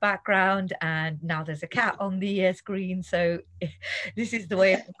dog in the background, and now there's a cat on the screen. So this is the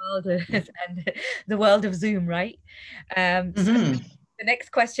way of the world and the world of Zoom, right? So the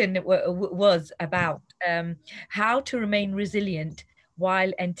next question was about how to remain resilient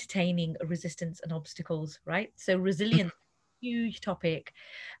while entertaining resistance and obstacles, right? So resilience huge topic.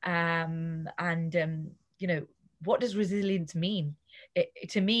 You know, what does resilience mean?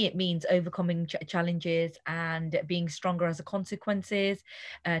 To me, it means overcoming challenges and being stronger as a consequences,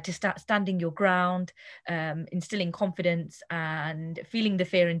 to start standing your ground, instilling confidence and feeling the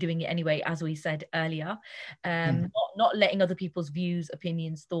fear and doing it anyway, as we said earlier. Not letting other people's views,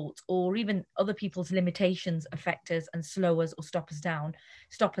 opinions, thoughts, or even other people's limitations affect us and slow us or stop us down,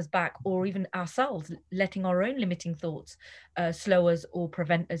 stop us back, or even ourselves letting our own limiting thoughts slow us or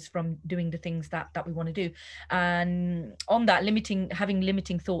prevent us from doing the things that we want to do. And on that, having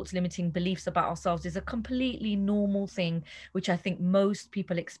limiting thoughts, limiting beliefs about ourselves is a completely normal thing, which I think most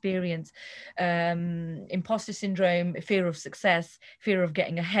people experience. Imposter syndrome, fear of success, fear of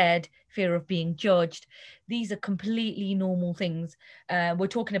getting ahead, fear of being judged. These are completely normal things. We're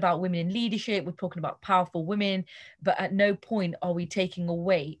talking about women in leadership, we're talking about powerful women, but at no point are we taking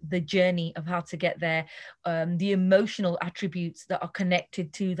away the journey of how to get there, the emotional attributes that are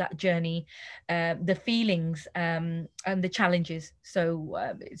connected to that journey, the feelings, and the challenges. So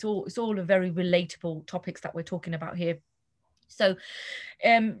it's all a very relatable topics that we're talking about here. So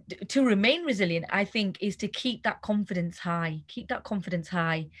to remain resilient, I think, is to keep that confidence high, keep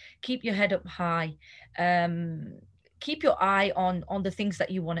your head up high, keep your eye on the things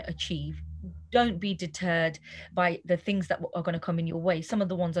that you want to achieve. Don't be deterred by the things that are going to come in your way. Some of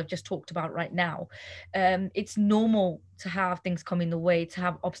the ones I've just talked about right now. It's normal to have things come in the way, to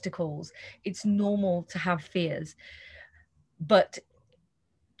have obstacles. It's normal to have fears. But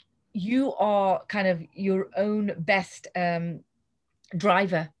you are kind of your own best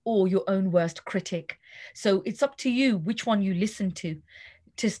driver or your own worst critic. So it's up to you which one you listen to.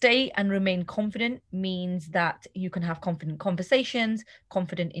 To stay and remain confident means that you can have confident conversations,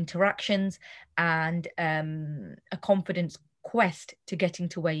 confident interactions, and a confidence quest to getting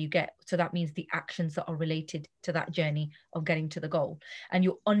to where you get. So that means the actions that are related to that journey of getting to the goal, and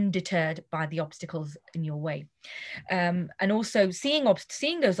you're undeterred by the obstacles in your way. And also seeing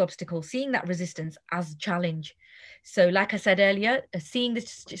those obstacles, seeing that resistance as a challenge. So like I said earlier, seeing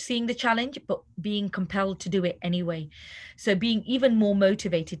the challenge, but being compelled to do it anyway. So being even more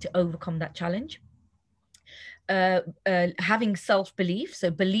motivated to overcome that challenge. Having self-belief, so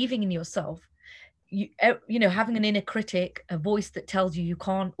believing in yourself. You know, having an inner critic, a voice that tells you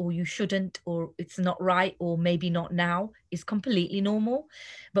can't, or you shouldn't, or it's not right, or maybe not now, is completely normal.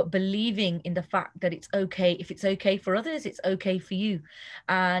 But believing in the fact that it's okay. If it's okay for others, it's okay for you.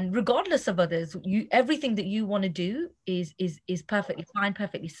 And regardless of others, everything that you want to do is perfectly fine,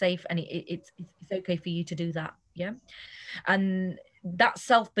 perfectly safe, and it's okay for you to do that. Yeah. And that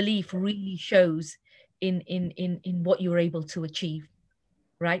self-belief really shows in what you're able to achieve,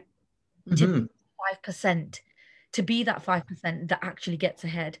 right? Mm-hmm. 5%, to be that 5% that actually gets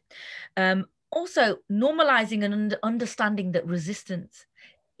ahead. Also, normalizing and understanding that resistance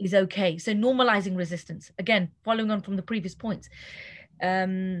is okay. So normalizing resistance, again, following on from the previous points.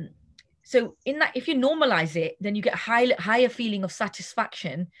 So in that, if you normalize it, then you get higher feeling of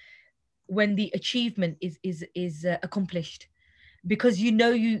satisfaction when the achievement is accomplished, because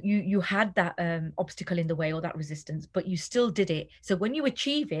you had that obstacle in the way or that resistance, but you still did it. So when you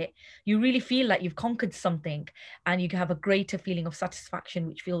achieve it, you really feel like you've conquered something, and you have a greater feeling of satisfaction,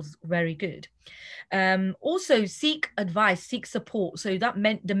 which feels very good. Also, seek advice, seek support. So that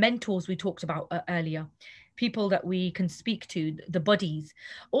meant the mentors we talked about earlier, people that we can speak to, the buddies.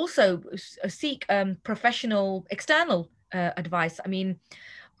 Also seek professional external advice. I mean,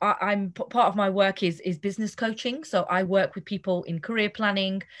 I'm part of my work is business coaching. So I work with people in career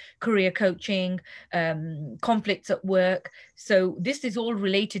planning, career coaching, conflicts at work. So this is all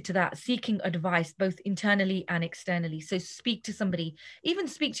related to that, seeking advice both internally and externally. So speak to somebody, even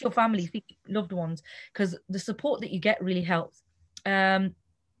speak to your family, speak to loved ones, because the support that you get really helps.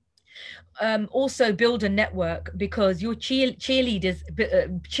 Also build a network, because your cheerleaders,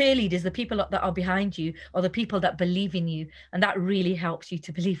 the people that are behind you, are the people that believe in you, and that really helps you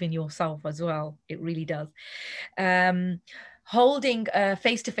to believe in yourself as well. It really does. Holding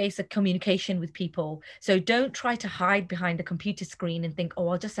face-to-face communication with people. So don't try to hide behind a computer screen and think, oh,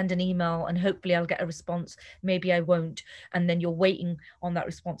 I'll just send an email and hopefully I'll get a response. Maybe I won't. And then you're waiting on that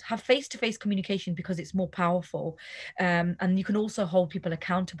response. Have face-to-face communication, because it's more powerful. And you can also hold people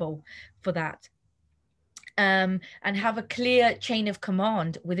accountable for that. And have a clear chain of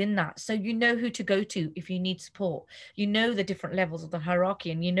command within that. So you know who to go to if you need support. You know the different levels of the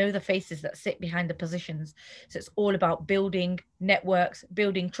hierarchy, and you know the faces that sit behind the positions. So it's all about building networks,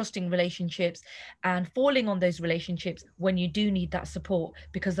 building trusting relationships, and falling on those relationships when you do need that support,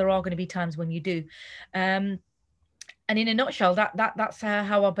 because there are going to be times when you do. And in a nutshell, that's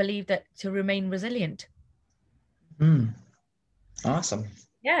how I believe that to remain resilient. Mm. Awesome.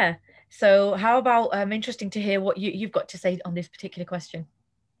 Yeah. So how about interesting to hear what you've got to say on this particular question.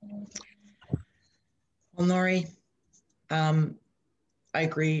 Well, Nori, I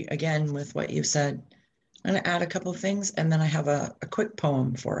agree again with what you said. I'm going to add a couple of things, and then I have a quick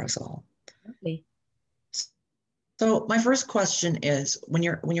poem for us all. Lovely. So my first question is, when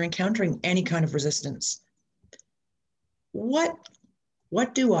you're encountering any kind of resistance, what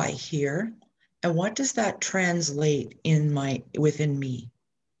do I hear, and what does that translate within me?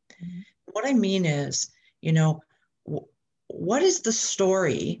 Mm-hmm. What I mean is, what is the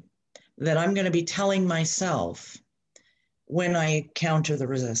story that I'm going to be telling myself when I counter the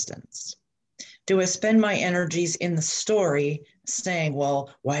resistance? Do I spend my energies in the story saying,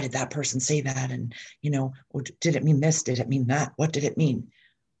 well, why did that person say that? And, did it mean this? Did it mean that? What did it mean?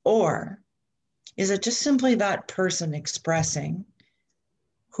 Or is it just simply that person expressing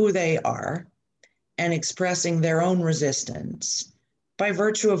who they are and expressing their own resistance by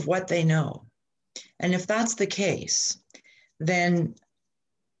virtue of what they know? And if that's the case, then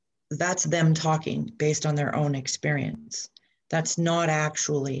that's them talking based on their own experience. That's not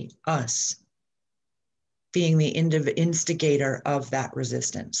actually us being the instigator of that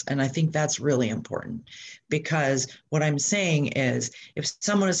resistance. And I think that's really important, because what I'm saying is, if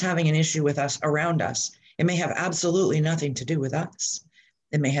someone is having an issue with us around us, it may have absolutely nothing to do with us.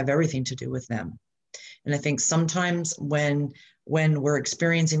 It may have everything to do with them. And I think sometimes when we're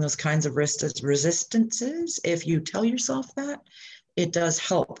experiencing those kinds of resistances, if you tell yourself that, it does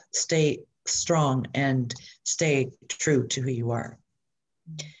help stay strong and stay true to who you are.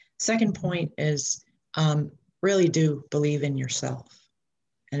 Second point is, really do believe in yourself.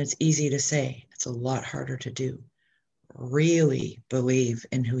 And it's easy to say, it's a lot harder to do. Really believe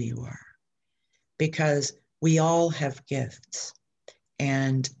in who you are, because we all have gifts.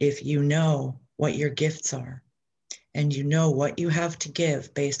 And if you know what your gifts are, and you know what you have to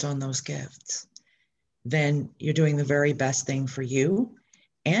give based on those gifts, then you're doing the very best thing for you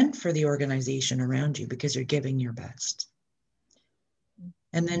and for the organization around you, because you're giving your best.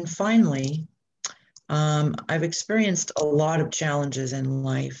 And then finally, I've experienced a lot of challenges in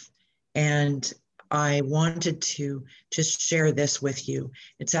life, and I wanted to just share this with you.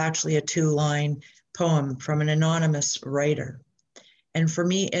 It's actually a 2-line poem from an anonymous writer. And for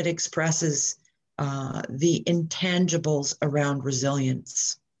me, it expresses the intangibles around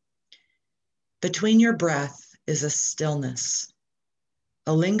resilience. Between your breath is a stillness,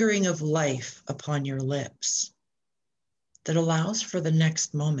 a lingering of life upon your lips that allows for the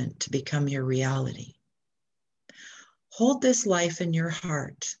next moment to become your reality. Hold this life in your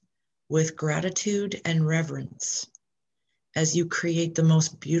heart with gratitude and reverence as you create the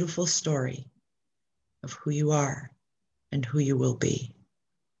most beautiful story of who you are and who you will be.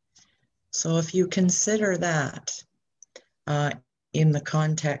 So if you consider that in the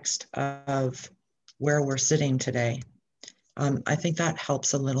context of where we're sitting today, I think that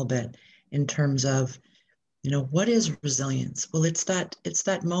helps a little bit in terms of, what is resilience? Well, it's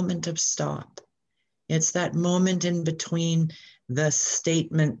that moment of stop. It's that moment in between the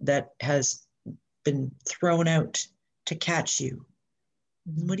statement that has been thrown out to catch you.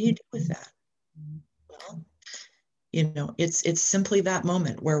 And what do you do with that? Well, it's simply that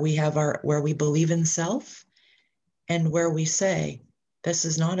moment where we believe in self, and where we say, this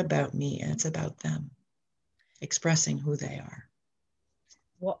is not about me, it's about them, expressing who they are.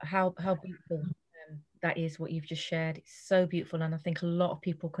 How beautiful that is, what you've just shared. It's so beautiful, and I think a lot of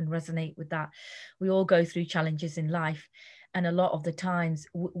people can resonate with that. We all go through challenges in life, and a lot of the times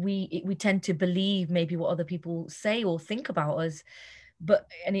we tend to believe maybe what other people say or think about us,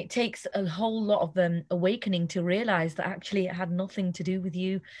 and it takes a whole lot of awakening to realize that actually it had nothing to do with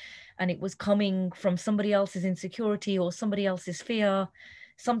you, and it was coming from somebody else's insecurity or somebody else's fear,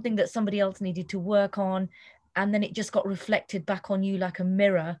 something that somebody else needed to work on, and then it just got reflected back on you like a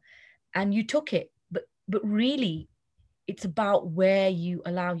mirror, and you took it. But really, it's about where you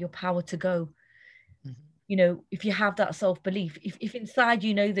allow your power to go. Mm-hmm. If you have that self-belief, if inside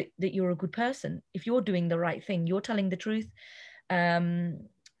you know that you're a good person, if you're doing the right thing, you're telling the truth,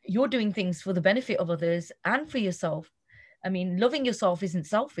 you're doing things for the benefit of others and for yourself. I mean, loving yourself isn't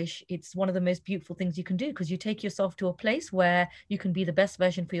selfish. It's one of the most beautiful things you can do, because you take yourself to a place where you can be the best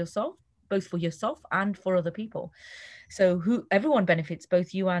version for yourself, both for yourself and for other people. So everyone benefits,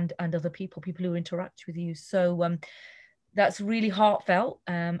 both you and other people who interact with you. So that's really heartfelt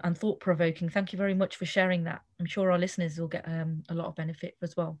and thought-provoking. Thank you very much for sharing that. I'm sure our listeners will get a lot of benefit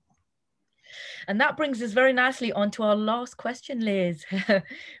as well. And that brings us very nicely on to our last question, Liz,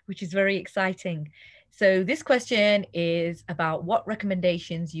 which is very exciting. So this question is about what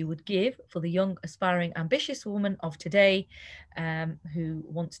recommendations you would give for the young, aspiring, ambitious woman of today who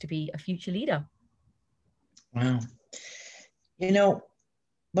wants to be a future leader. Wow. You know,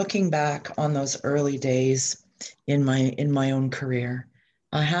 looking back on those early days in my own career,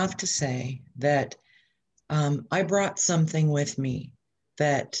 I have to say that I brought something with me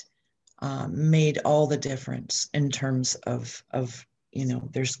that made all the difference in terms of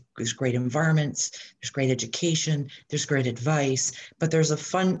there's great environments, there's great education, there's great advice, but there's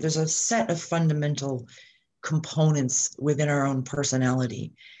a set of fundamental components within our own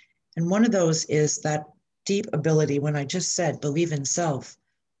personality. And one of those is that deep ability, when I just said, believe in self,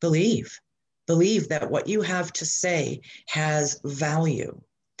 believe that what you have to say has value.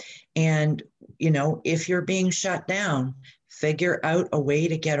 And, if you're being shut down, figure out a way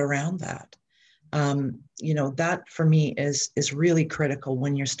to get around that. That for me is really critical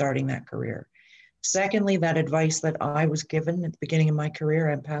when you're starting that career. Secondly, that advice that I was given at the beginning of my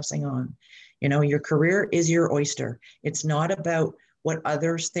career, I'm passing on. Your career is your oyster. It's not about what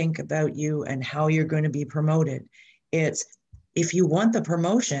others think about you and how you're going to be promoted. It's, if you want the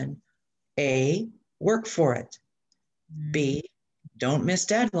promotion, A, work for it. B, don't miss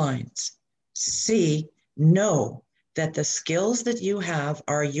deadlines. C, know that the skills that you have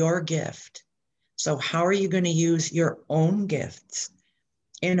are your gift. So how are you going to use your own gifts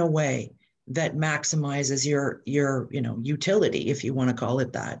in a way that maximizes your utility, if you want to call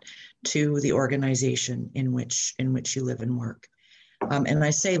it that, to the organization in which you live and work. And I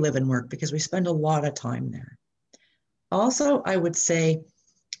say live and work because we spend a lot of time there. Also, I would say,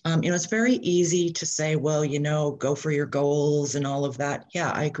 it's very easy to say, well, go for your goals and all of that.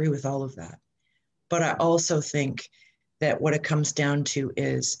 Yeah, I agree with all of that. But I also think that what it comes down to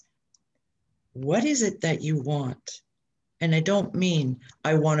is, what is it that you want? And I don't mean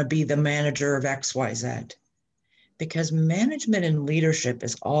I want to be the manager of XYZ, because management and leadership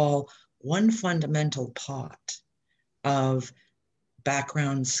is all one fundamental pot of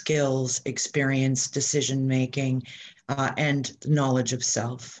background, skills, experience, decision-making, and knowledge of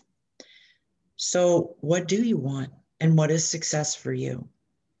self. So what do you want? And what is success for you?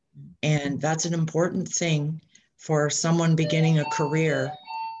 And that's an important thing for someone beginning a career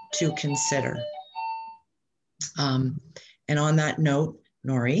to consider. And on that note,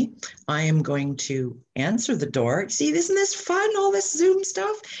 Nori, I am going to answer the door. See, isn't this fun, all this Zoom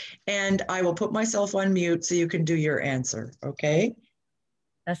stuff? And I will put myself on mute so you can do your answer, okay?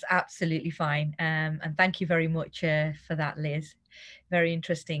 That's absolutely fine. And thank you very much for that, Liz. Very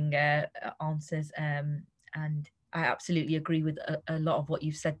interesting answers. And I absolutely agree with a lot of what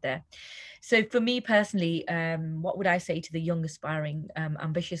you've said there. So for me personally, what would I say to the young, aspiring,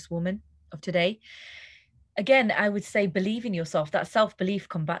 ambitious woman of today? Again, I would say believe in yourself. That self-belief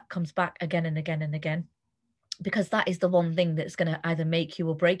comes back again and again and again, because that is the one thing that's going to either make you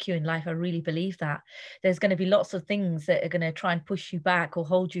or break you in life. I really believe that. There's going to be lots of things that are going to try and push you back or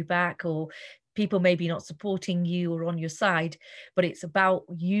hold you back, or people maybe not supporting you or on your side, but it's about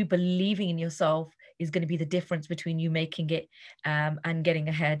you believing in yourself is going to be the difference between you making it and getting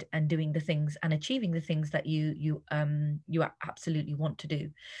ahead and doing the things and achieving the things that you absolutely want to do.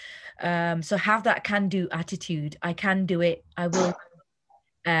 So have that can-do attitude. I can do it. I will.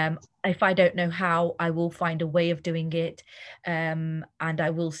 If I don't know how, I will find a way of doing it, and I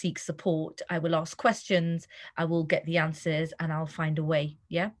will seek support. I will ask questions. I will get the answers, and I'll find a way.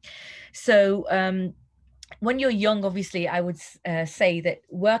 Yeah. So when you're young, obviously, I would say that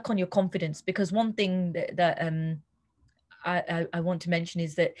work on your confidence, because one thing that I want to mention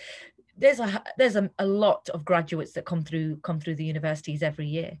is that there's a lot of graduates that come through the universities every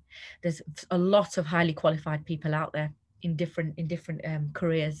year. There's a lot of highly qualified people out there in different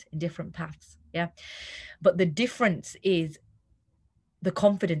careers, in different paths. Yeah. But the difference is the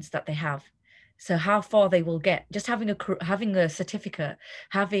confidence that they have. So how far they will get, just having a certificate,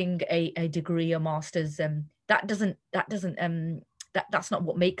 having a degree, a master's, that's not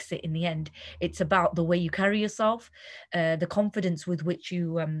what makes it in the end. It's about the way you carry yourself, the confidence with which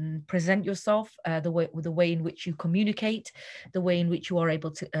you present yourself, the way in which you communicate, the way in which you are able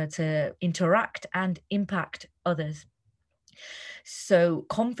to interact and impact others. So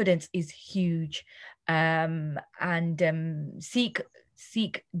confidence is huge, and seek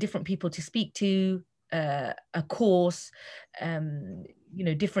different people to speak to, a course,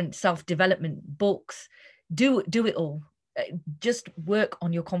 different self-development books. Do it all. Just work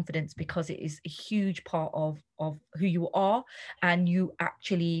on your confidence, because it is a huge part of who you are, and you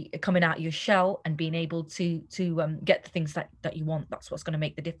actually coming out of your shell and being able to get the things that you want. That's what's going to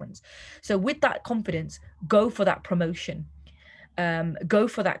make the difference. So with that confidence, go for that promotion, go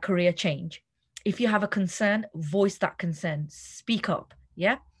for that career change. if you have a concern, voice that concern, speak up.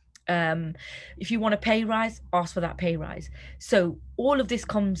 Yeah. If you want a pay rise, ask for that pay rise. So all of this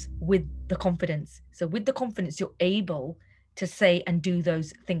comes with the confidence. So with the confidence, you're able to say and do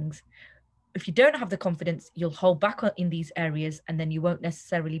those things. If you don't have the confidence, you'll hold back in these areas, and then you won't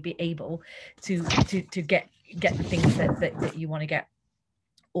necessarily be able to get the things that you want to get,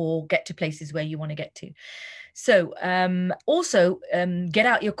 or get to places where you want to get to. So also get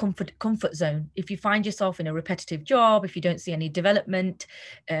out your comfort zone. If you find yourself in a repetitive job, if you don't see any development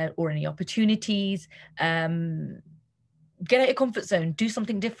or any opportunities, get out your comfort zone, do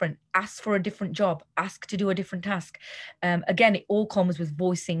something different, ask for a different job, ask to do a different task. Again, it all comes with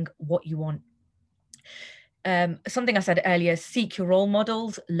voicing what you want. Something I said earlier, seek your role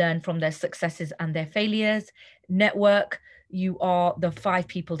models, learn from their successes and their failures, network. You are the 5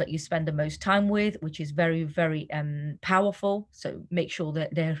 people that you spend the most time with, which is very, very powerful. So make sure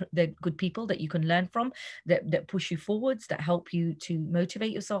that they're good people that you can learn from, that push you forwards, that help you to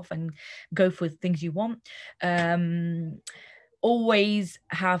motivate yourself and go for things you want. Always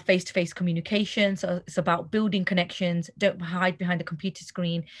have face-to-face communication. So it's about building connections. Don't hide behind a computer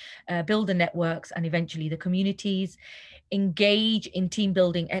screen. Build the networks and eventually the communities. Engage in team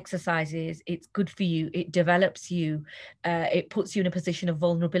building exercises. It's good for you. It develops you. It puts you in a position of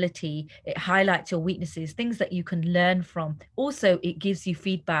vulnerability. It highlights your weaknesses, things that you can learn from. Also, it gives you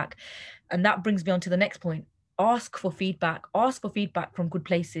feedback. And that brings me on to the next point. Ask for feedback from good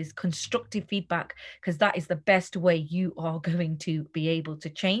places, constructive feedback, because that is the best way you are going to be able to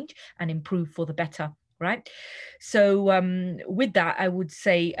change and improve for the better. Right. So with that, I would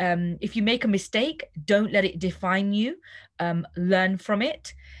say if you make a mistake, don't let it define you. Learn from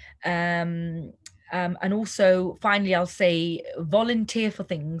it. And also, finally, I'll say volunteer for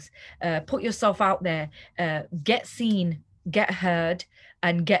things. Put yourself out there. Get seen, get heard,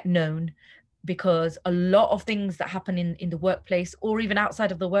 and get known. Because a lot of things that happen in the workplace, or even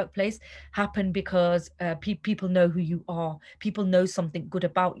outside of the workplace, happen because people know who you are. People know something good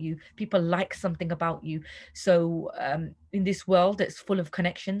about you. People like something about you. So in this world that's full of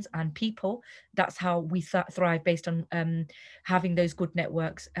connections and people, that's how we thrive, based on having those good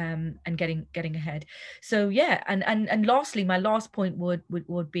networks and getting ahead. So yeah, and lastly, my last point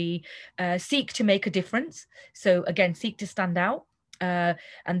would be seek to make a difference. So again, seek to stand out.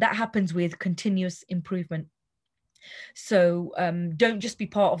 And that happens with continuous improvement. So don't just be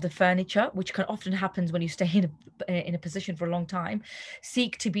part of the furniture, which can often happens when you stay in a position for a long time.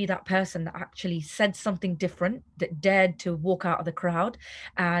 Seek to be that person that actually said something different, that dared to walk out of the crowd,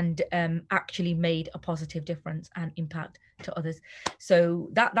 and actually made a positive difference and impact to others. So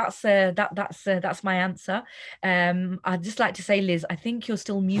that's my answer. I'd just like to say, Liz, I think you're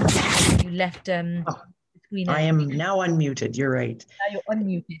still muted. You left. I am now unmuted. You're right. Now you're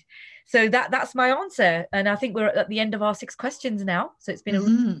unmuted. So that's my answer. And I think we're at the end of our 6 questions now. So it's been a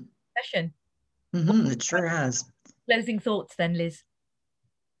really session. It sure has. Closing thoughts then, Liz.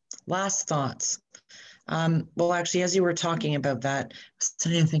 Last thoughts. Well, actually, as you were talking about that, I was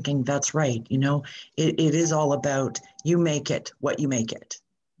sitting thinking, that's right. You know, it is all about you make it what you make it,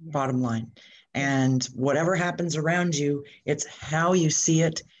 bottom line. And whatever happens around you, it's how you see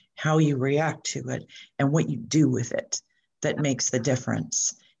it, how you react to it, and what you do with it that makes the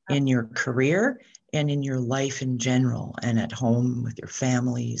difference in your career and in your life in general, and at home with your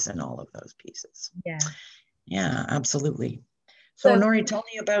families and all of those pieces. Yeah, absolutely. So Nori, tell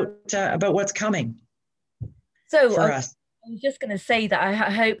me about what's coming for us. I was just going to say that I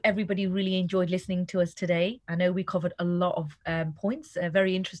hope everybody really enjoyed listening to us today. I know we covered a lot of points,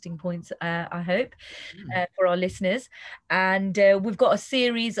 very interesting points, I hope, for our listeners. And we've got a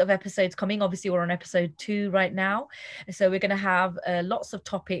series of episodes coming. Obviously, we're on episode 2 right now. So we're going to have lots of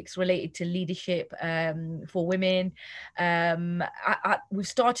topics related to leadership for women. We've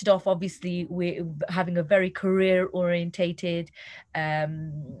started off, obviously, we're having a very career-orientated,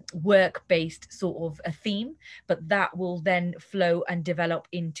 work-based sort of a theme, but that will then flow and develop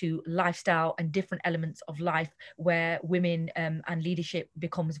into lifestyle and different elements of life where women and leadership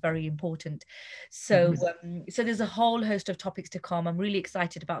becomes very important. So so there's a whole host of topics to come. I'm really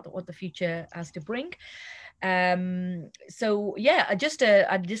excited about what the future has to bring. So yeah, I'd just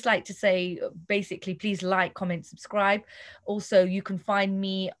like to say, basically, please like, comment, subscribe. Also, you can find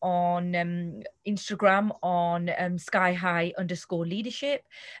me on Instagram on skyhigh_leadership,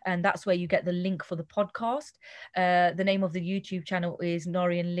 and that's where you get the link for the podcast. The name of the YouTube channel is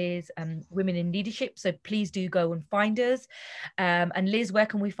Nori and Liz Women in Leadership, so please do go and find us. And Liz, where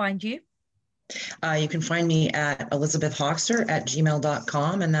can we find you? You can find me at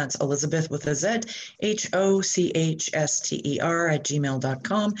elizabethhochster@gmail.com, and that's Elizabeth with a Z, HOCHSTER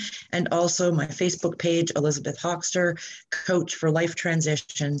 @gmail.com. And also my Facebook page, Elizabeth Hochster, Coach for Life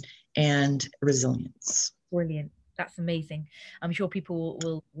Transition and Resilience. Brilliant. That's amazing. I'm sure people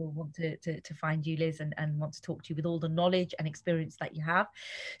will want to find you, Liz, and want to talk to you with all the knowledge and experience that you have.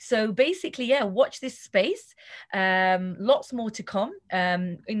 So basically, yeah, watch this space. Lots more to come.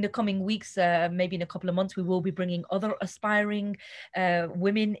 In the coming weeks, maybe in a couple of months, we will be bringing other aspiring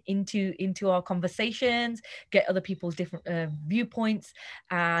women into our conversations, get other people's different viewpoints,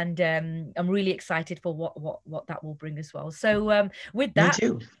 and I'm really excited for what that will bring as well. So with that. Me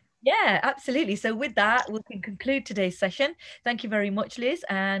too. Yeah, absolutely. So with that, we can conclude today's session. Thank you very much, Liz,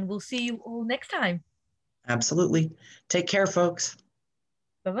 and we'll see you all next time. Absolutely. Take care, folks.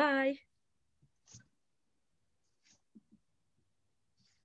 Bye-bye.